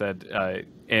Sanjay just said,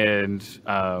 and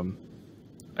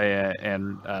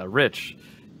Rich,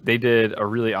 they did a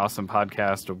really awesome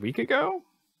podcast a week ago,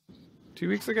 2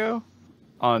 weeks ago,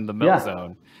 on the Mill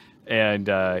Zone, and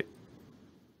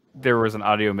there was an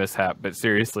audio mishap. But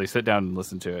seriously, sit down and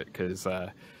listen to it because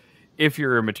if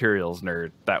you're a materials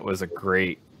nerd, that was a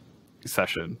great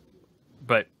session.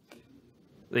 But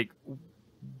like,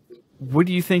 what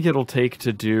do you think it'll take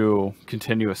to do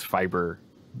continuous fiber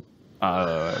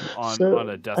on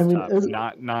a desktop?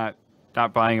 Not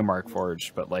buying a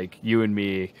Markforged, but like you and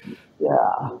me.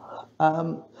 Yeah,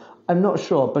 I'm not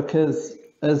sure because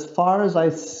as far as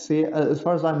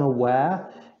I'm aware,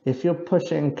 if you're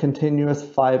pushing continuous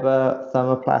fiber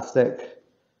thermoplastic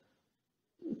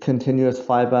continuous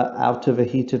fiber out of a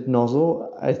heated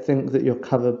nozzle, I think that you're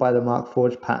covered by the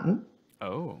Markforged patent.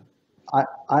 Oh.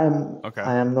 I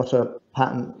am not a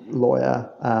patent lawyer,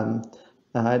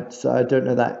 so I don't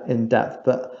know that in depth,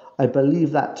 but I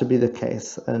believe that to be the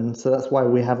case, and so that's why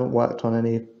we haven't worked on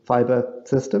any fiber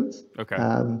systems. Okay.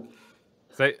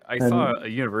 So I saw a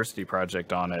university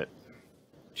project on it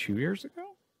 2 years ago.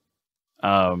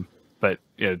 But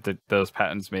those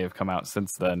patents may have come out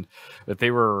since then. But they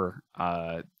were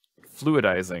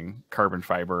fluidizing carbon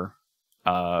fiber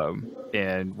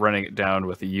and running it down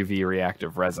with a UV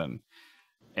reactive resin,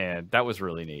 and that was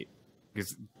really neat.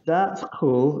 That's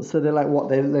cool. So they're like what?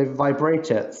 They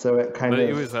vibrate it, so it kind of.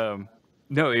 It was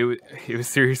it was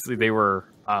seriously, they were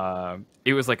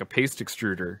it was like a paste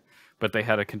extruder, but they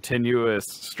had a continuous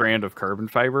strand of carbon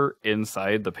fiber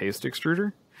inside the paste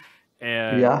extruder,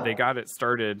 and they got it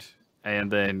started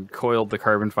and then coiled the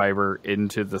carbon fiber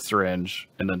into the syringe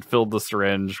and then filled the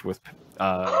syringe with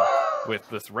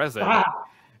this resin.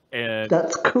 And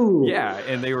that's cool. Yeah,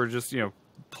 and they were just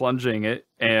plunging it,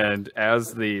 and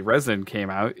as the resin came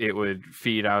out, it would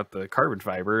feed out the carbon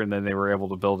fiber, and then they were able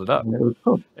to build it up.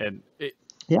 And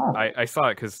I saw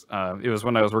it because it was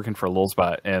when I was working for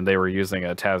Lulzbot, and they were using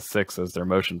a TAS 6 as their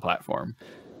motion platform,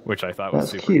 which I thought was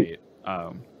super neat.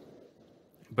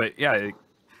 But yeah,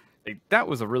 that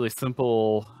was a really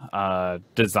simple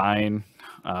design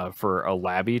for a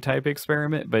labby type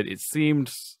experiment, but it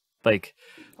seemed like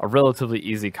a relatively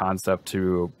easy concept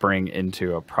to bring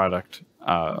into a product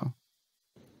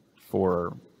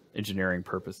for engineering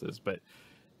purposes. But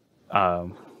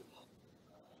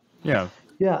it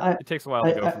takes a while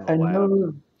to go from the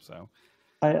lab. So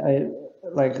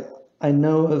I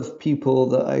know of people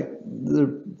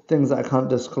the things that I can't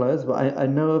disclose, but I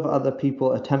know of other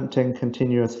people attempting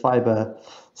continuous fiber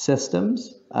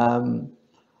systems.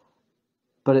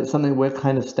 But it's something we're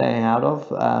kind of staying out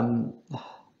of.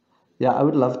 I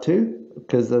would love to,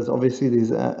 because there's obviously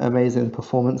these amazing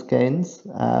performance gains.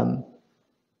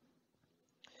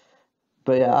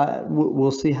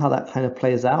 We'll see how that kind of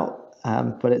plays out.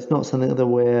 But it's not something that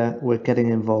we're getting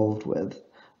involved with.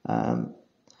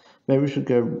 Maybe we should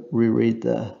go reread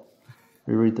the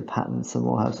patents, and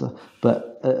we'll have some.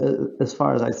 But as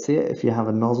far as I see it, if you have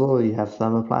a nozzle, you have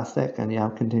thermoplastic, and you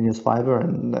have continuous fiber,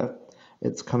 and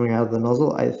it's coming out of the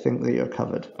nozzle, I think that you're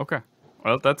covered. Okay,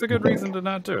 well, that's a good reason to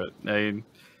not do it. I mean,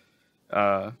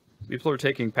 people are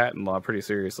taking patent law pretty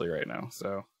seriously right now,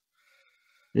 so.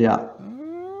 Yeah.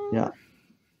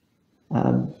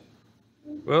 Well,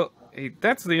 hey,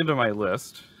 that's the end of my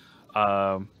list.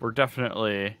 We're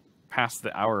definitely past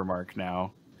the hour mark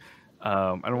now.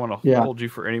 I don't want to hold you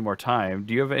for any more time.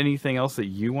 Do you have anything else that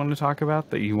you want to talk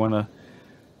about that you want to,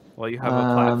 while you have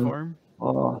a platform?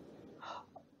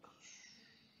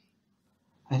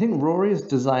 I think Rory's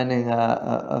designing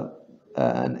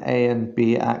an A and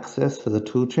B axis for the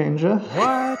tool changer.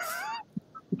 What?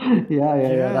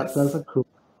 Yeah. That's a cool.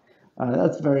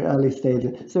 That's very early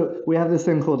stages. So we have this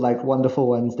thing called like Wonderful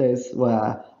Wednesdays,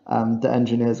 where the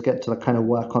engineers get to kind of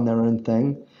work on their own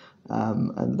thing.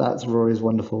 And that's Rory's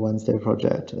Wonderful Wednesday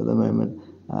project at the moment.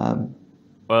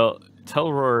 Well,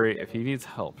 tell Rory if he needs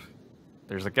help.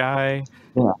 There's a guy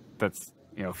that's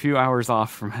a few hours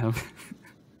off from him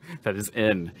that is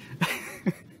in.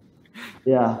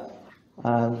 Yeah.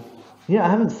 Um, yeah, I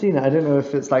haven't seen it. I don't know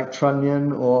if it's like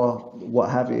Trunnion or what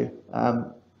have you.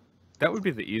 That would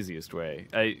be the easiest way.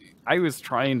 I was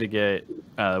trying to get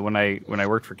when I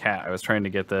worked for Cat, I was trying to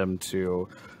get them to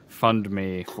fund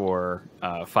me for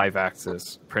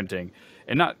 5-axis printing,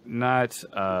 and not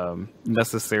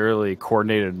necessarily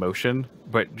coordinated motion,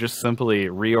 but just simply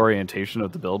reorientation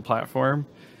of the build platform.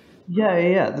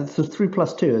 Yeah. That's the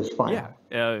 3+2 is fine.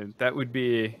 Yeah, that would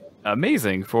be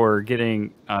amazing for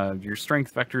getting your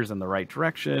strength vectors in the right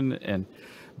direction,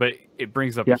 but it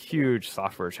brings up Yeah. a huge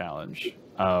software challenge,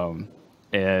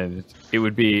 and it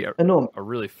would be Enormous. a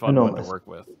really fun one to Enormous. work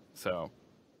with. So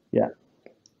Yeah.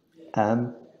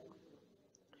 Um,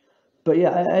 but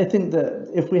yeah, I think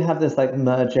that if we have this like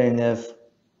merging of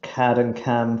CAD and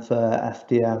CAM for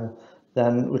FDM,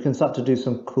 then we can start to do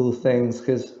some cool things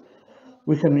because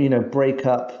we can, break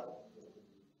up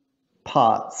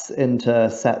parts into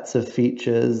sets of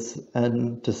features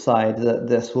and decide that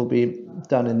this will be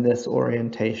done in this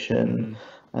orientation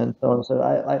and so on. So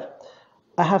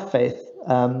I have faith.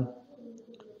 I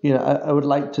would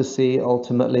like to see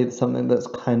ultimately something that's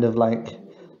kind of like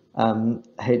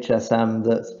HSM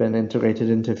that's been integrated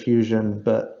into Fusion,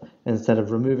 but instead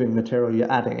of removing material,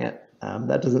 you're adding it.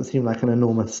 That doesn't seem like an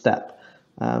enormous step.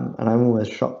 And I'm always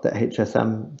shocked that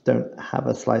HSM don't have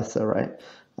a slicer, right?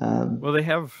 well, they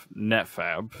have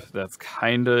NetFab that's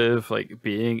kind of like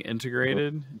being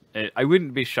integrated. I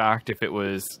wouldn't be shocked if it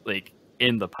was like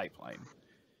in the pipeline.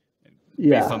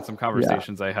 Based on some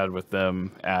conversations I had with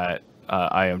them at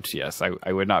IMTS,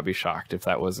 I would not be shocked if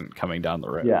that wasn't coming down the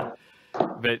road. Yeah.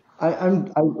 But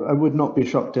I would not be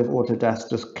shocked if Autodesk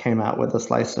just came out with a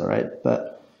slicer, right?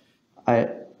 But I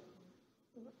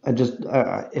just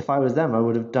if I was them, I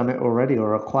would have done it already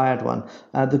or acquired one.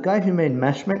 The guy who made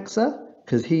Mesh Mixer,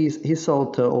 because he's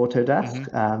sold to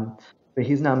Autodesk, but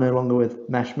he's now no longer with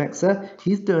Mesh Mixer.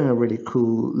 He's doing a really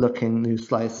cool looking new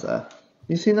slicer.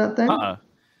 You seen that thing?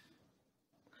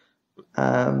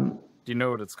 Do you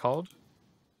know what it's called?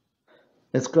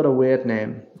 It's got a weird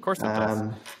name. Of course it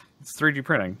does. It's 3D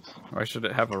printing. Why should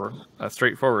it have a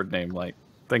straightforward name like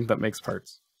thing that makes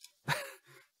parts?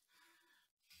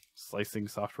 Slicing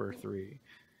Software 3.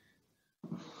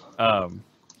 Yeah,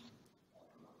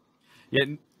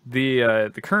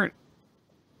 the current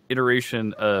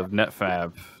iteration of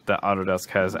NetFab that Autodesk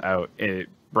has out, it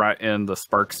brought in the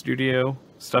Spark Studio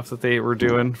stuff that they were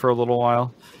doing for a little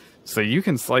while. So you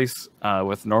can slice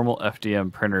with normal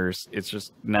FDM printers. It's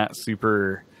just not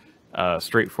super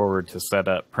straightforward to set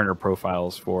up printer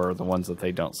profiles for the ones that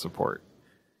they don't support.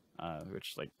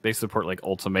 Which like they support like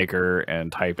Ultimaker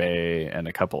and Type A and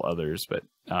a couple others, but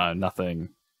nothing.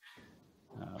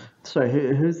 So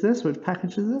who's this? Which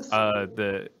package is this?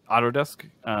 The Autodesk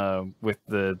with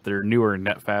their newer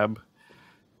NetFab.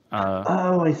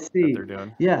 Oh, I see. They're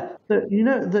doing. Yeah, so you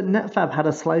know that NetFab had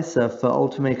a slicer for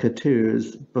Ultimaker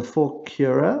 2s before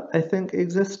Cura, I think,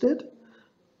 existed.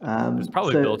 It's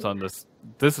probably built on this.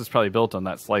 This is probably built on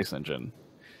that slice engine.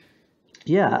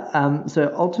 Yeah. So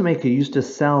Ultimaker used to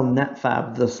sell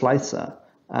NetFab the slicer.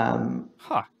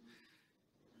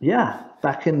 Yeah,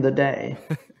 back in the day,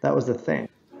 that was a thing.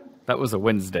 That was a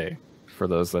Wednesday, for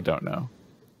those that don't know.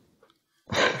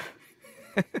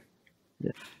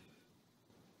 Yeah.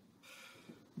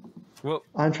 Well,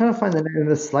 I'm trying to find the name of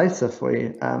the slicer for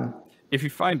you. If you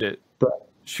find it,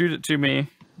 shoot it to me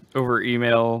over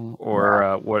email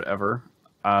or whatever.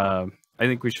 I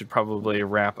think we should probably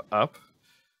wrap up.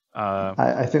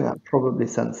 I think that's probably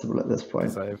sensible at this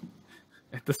point.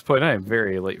 At this point, I am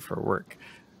very late for work.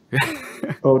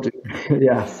 Oh,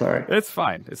 yeah, sorry. It's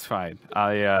fine. It's fine.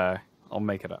 I'll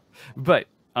make it up. But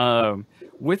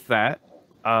with that,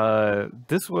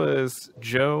 this was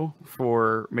Joe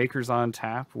for Makers on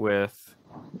Tap with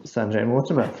Sanjay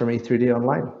Mortimer from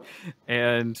E3D-Online.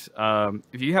 And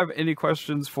if you have any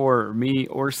questions for me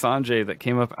or Sanjay that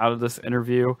came up out of this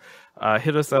interview,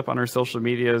 hit us up on our social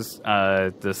medias.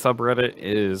 The subreddit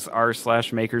is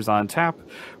r/MakersOnTap.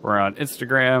 We're on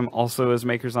Instagram, also as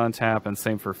Makers on Tap, and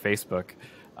same for Facebook.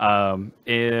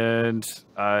 And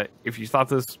if you thought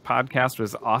this podcast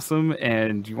was awesome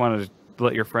and you want to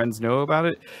let your friends know about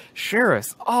it, share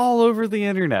us all over the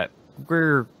internet.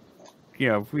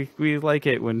 We like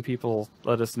it when people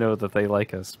let us know that they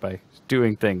like us by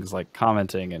doing things like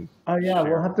commenting and. Oh yeah,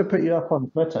 we'll have to put you up on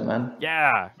Twitter, man.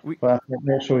 Yeah, we'll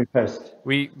make sure we post.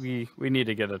 We need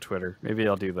to get a Twitter. Maybe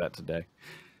I'll do that today.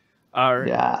 All right.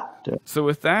 Yeah. Do it. So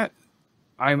with that,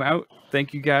 I'm out.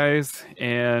 Thank you guys,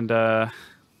 and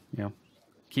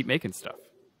keep making stuff.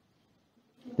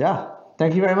 Yeah.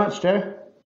 Thank you very much, Joe.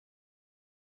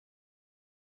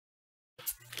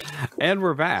 And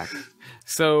we're back.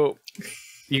 So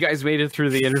you guys made it through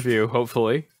the interview,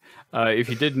 hopefully. If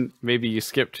you didn't, maybe you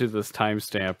skipped to this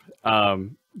timestamp.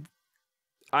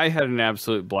 I had an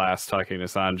absolute blast talking to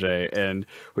Sanjay, and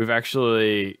we've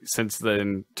actually since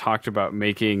then talked about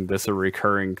making this a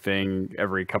recurring thing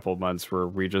every couple of months where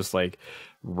we just like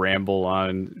ramble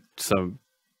on some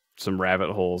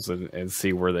rabbit holes and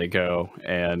see where they go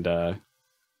and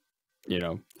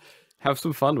have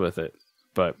some fun with it.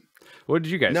 But what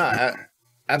did you guys think?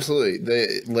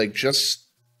 Absolutely.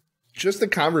 Just the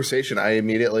conversation I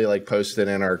immediately posted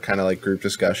in our kind of group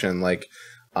discussion.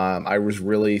 I was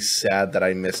really sad that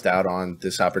I missed out on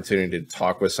this opportunity to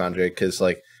talk with Sanjay because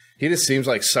he just seems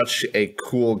like such a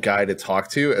cool guy to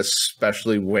talk to,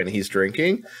 especially when he's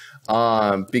drinking,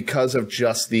 because of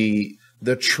just the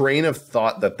train of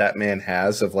thought that man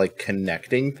has of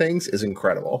connecting things is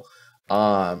incredible.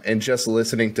 And just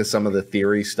listening to some of the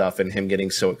theory stuff and him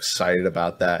getting so excited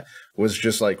about that was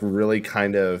just really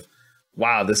kind of,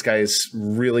 wow, this guy is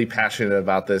really passionate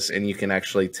about this. And you can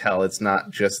actually tell it's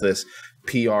not just this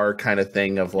PR kind of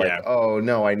thing of oh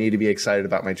no, I need to be excited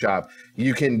about my job.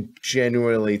 You can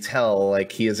genuinely tell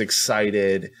he is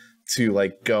excited to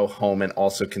go home and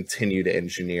also continue to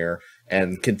engineer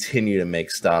and continue to make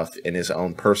stuff in his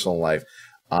own personal life.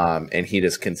 And he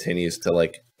just continues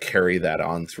to carry that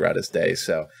on throughout his day.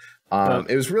 So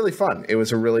it was really fun. It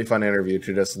was a really fun interview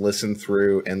to just listen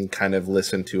through and kind of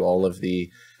listen to all of the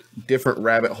different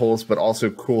rabbit holes, but also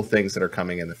cool things that are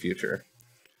coming in the future.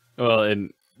 Well,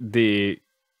 and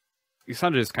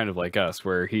Sanjay is kind of like us,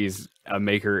 where he's a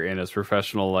maker in his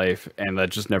professional life, and that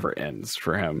just never ends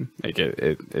for him.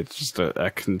 It's just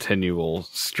a continual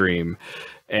stream.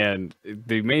 And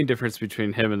the main difference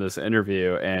between him in this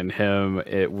interview and him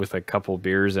with a couple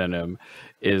beers in him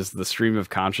is the stream of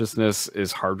consciousness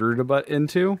is harder to butt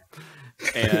into,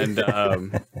 and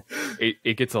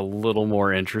it gets a little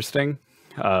more interesting,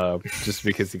 just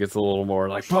because he gets a little more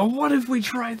but what if we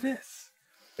try this?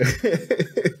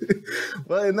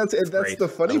 Well, and that's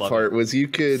the funny part was you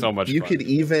could could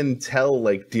even tell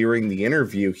during the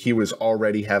interview he was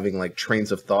already having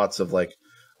trains of thoughts of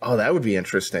oh, that would be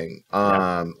interesting,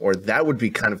 or that would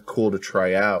be kind of cool to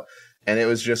try out. And it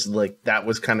was just that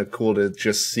was kind of cool to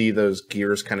just see those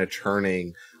gears kind of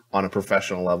churning on a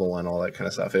professional level and all that kind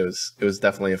of stuff. It was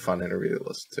definitely a fun interview to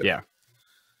listen to.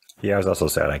 Yeah, I was also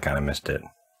sad I kind of missed it.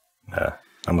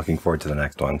 I'm looking forward to the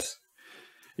next ones.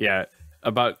 Yeah.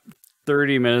 About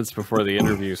 30 minutes before the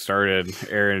interview started,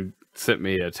 Aaron sent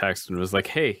me a text and was like,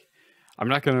 hey, I'm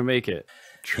not going to make it.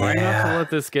 Try not to let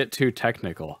this get too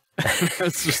technical.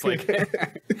 It's just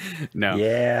no.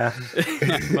 Yeah.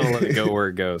 I'm going to let it go where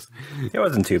it goes. It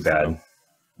wasn't too bad.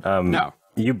 No.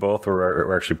 You both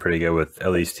were actually pretty good with,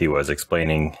 at least he was,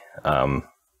 explaining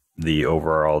the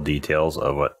overall details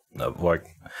of the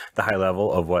high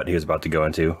level of what he was about to go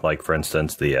into. For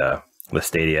instance, the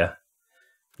Stadia.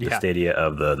 The Stadia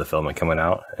of the filament coming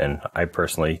out, and I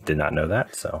personally did not know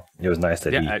that, so it was nice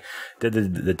that he did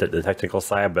the technical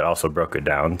side, but also broke it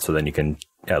down, so then you can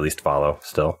at least follow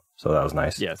still. So that was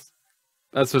nice. Yes,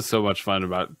 that's what's so much fun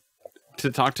about to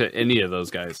talk to any of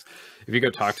those guys. If you go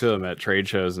talk to them at trade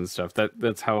shows and stuff,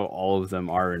 that's how all of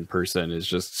them are in person. Is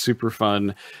just super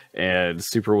fun and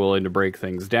super willing to break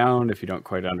things down if you don't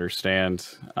quite understand.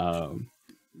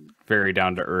 Very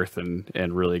down to earth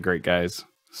and really great guys.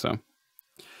 So.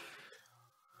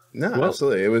 No,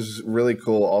 absolutely. It was really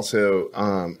cool. Also,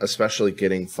 especially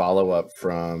getting follow-up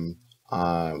from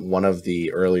one of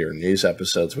the earlier news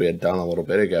episodes we had done a little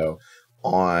bit ago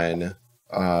on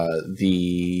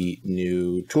the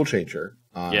new tool changer.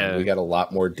 We got a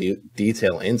lot more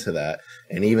detail into that,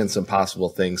 and even some possible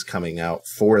things coming out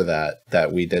for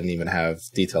that we didn't even have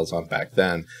details on back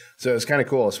then. So it's kind of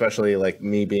cool, especially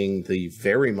me being the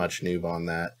very much noob on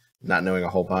that, not knowing a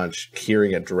whole bunch,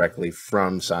 hearing it directly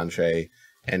from Sanjay,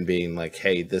 and being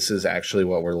hey, this is actually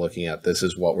what we're looking at. This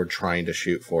is what we're trying to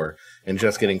shoot for. And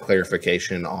just getting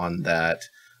clarification on that.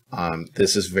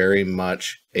 This is very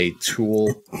much a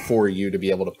tool for you to be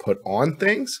able to put on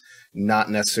things, not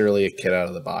necessarily a kit out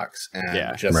of the box.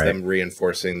 And them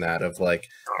reinforcing that of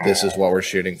this is what we're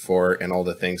shooting for and all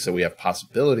the things that we have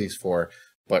possibilities for,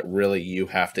 but really you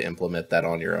have to implement that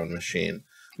on your own machine.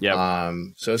 Yeah.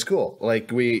 So it's cool.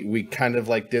 We kind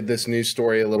of did this news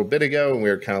story a little bit ago, and we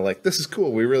were kind of this is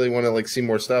cool. We really want to see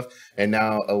more stuff. And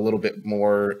now a little bit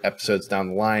more episodes down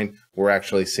the line, we're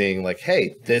actually seeing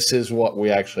hey, this is what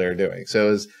we actually are doing.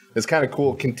 So it's kind of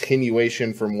cool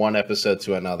continuation from one episode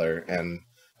to another. And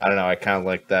I don't know, I kind of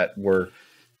like that we're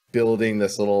building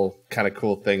this little kind of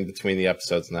cool thing between the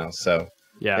episodes now. So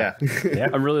yeah.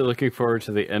 I'm really looking forward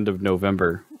to the end of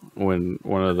November when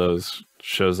one of those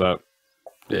shows up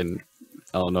in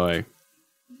Illinois.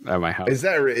 at my house. Is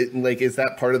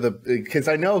that part of the? Because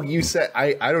I know you said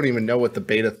I don't even know what the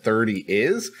beta 30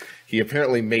 is. He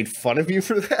apparently made fun of you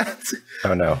for that.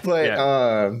 Oh no! But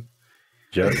Yeah.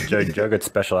 Joe gets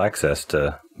special access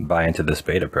to buy into this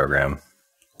beta program,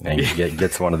 and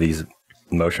gets one of these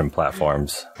motion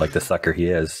platforms like the sucker he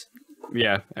is.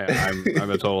 Yeah,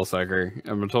 I'm a total sucker.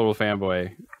 I'm a total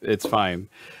fanboy. It's fine.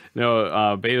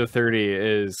 No, beta 30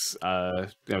 is,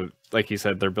 like you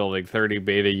said, they're building 30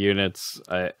 beta units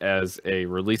as a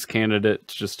release candidate,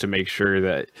 just to make sure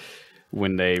that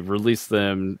when they release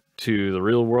them to the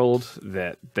real world,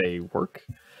 that they work,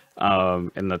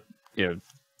 and that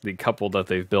the couple that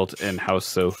they've built in-house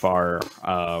so far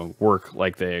work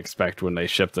like they expect when they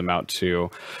ship them out to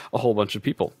a whole bunch of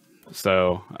people.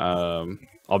 So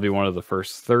I'll be one of the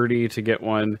first 30 to get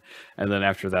one, and then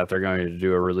after that they're going to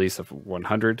do a release of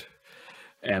 100,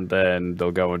 and then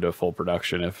they'll go into full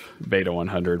production if beta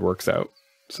 100 works out.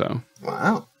 So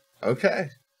wow, okay,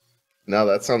 no,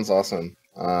 that sounds awesome.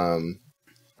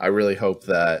 I really hope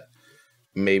that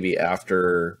maybe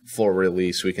after full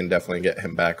release we can definitely get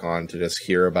him back on to just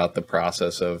hear about the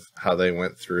process of how they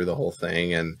went through the whole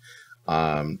thing, and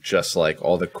just like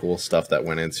all the cool stuff that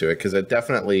went into it, because it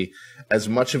definitely, as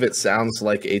much of it sounds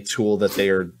like a tool that they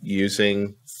are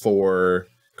using for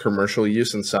commercial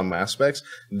use in some aspects,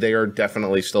 they are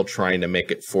definitely still trying to make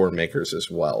it for makers as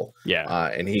well. Yeah.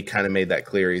 And he kind of made that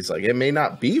clear. He's like, it may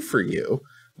not be for you,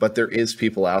 but there is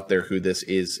people out there who this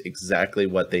is exactly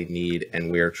what they need,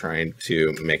 and we are trying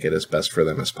to make it as best for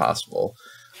them as possible.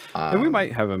 And we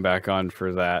might have him back on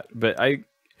for that, but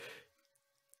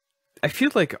I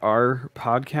feel like our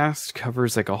podcast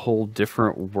covers like a whole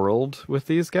different world with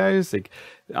these guys, like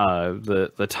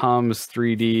the Tom's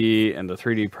 3D and the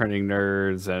 3D printing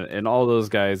nerds and all those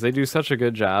guys. They do such a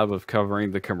good job of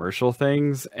covering the commercial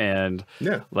things and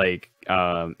and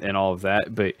all of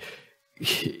that. But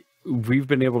we've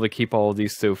been able to keep all of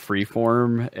these so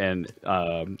freeform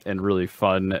and really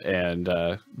fun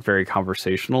and very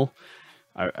conversational.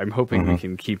 I'm hoping we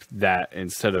can keep that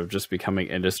instead of just becoming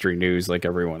industry news like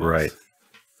everyone else. Right.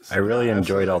 I really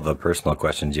enjoyed all the personal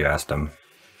questions you asked him.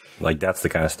 Like, that's the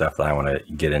kind of stuff that I want to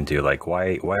get into. Like,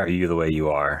 why are you the way you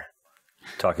are?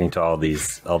 Talking to all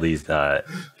these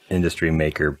industry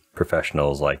maker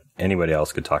professionals, like anybody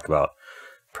else could talk about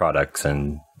products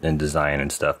and design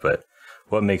and stuff, but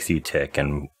what makes you tick,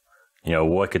 and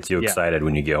what gets you excited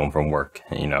when you get home from work?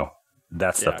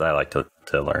 That's stuff that I like to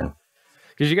learn.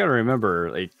 Because you got to remember,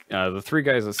 like the three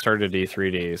guys that started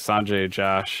E3D, Sanjay,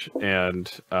 Josh, and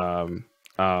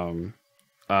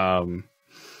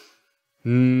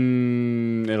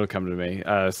it'll come to me.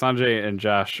 Sanjay and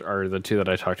Josh are the two that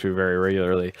I talk to very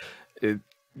regularly.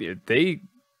 They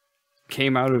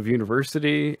came out of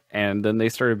university and then they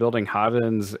started building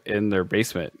hot-ends in their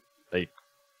basement. Like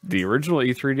the original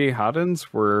E3D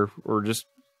hot-ends were just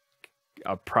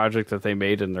a project that they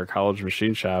made in their college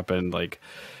machine shop and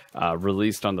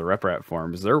released on the RepRap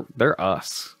forums. They're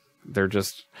us. They're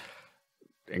just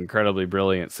incredibly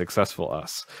brilliant, successful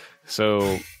us.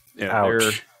 So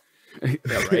ouch.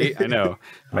 Yeah, right. I know.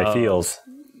 My feels.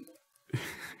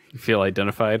 You feel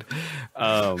identified.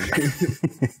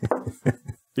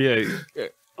 Yeah,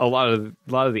 a lot of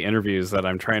the interviews that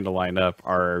I'm trying to line up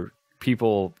are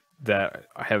people that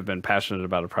have been passionate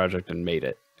about a project and made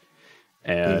it,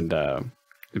 and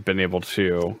been able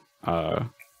to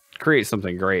create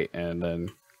something great, and then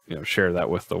share that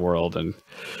with the world and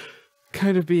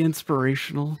kind of be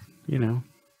inspirational,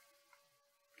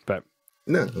 But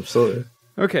no, absolutely.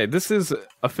 Okay, this is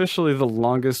officially the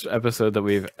longest episode that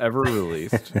we've ever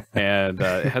released, and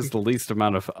it has the least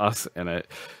amount of us in it.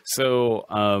 So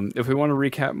if we want to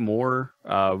recap more,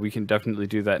 we can definitely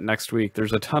do that next week.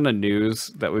 There's a ton of news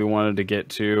that we wanted to get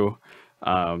to,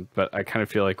 but I kind of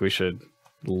feel like we should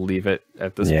leave it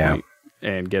at this point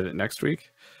and get it next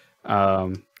week.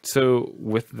 So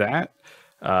with that,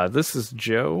 this is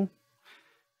Joe.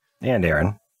 And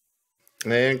Aaron.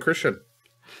 And Christian.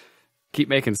 Keep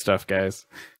making stuff, guys.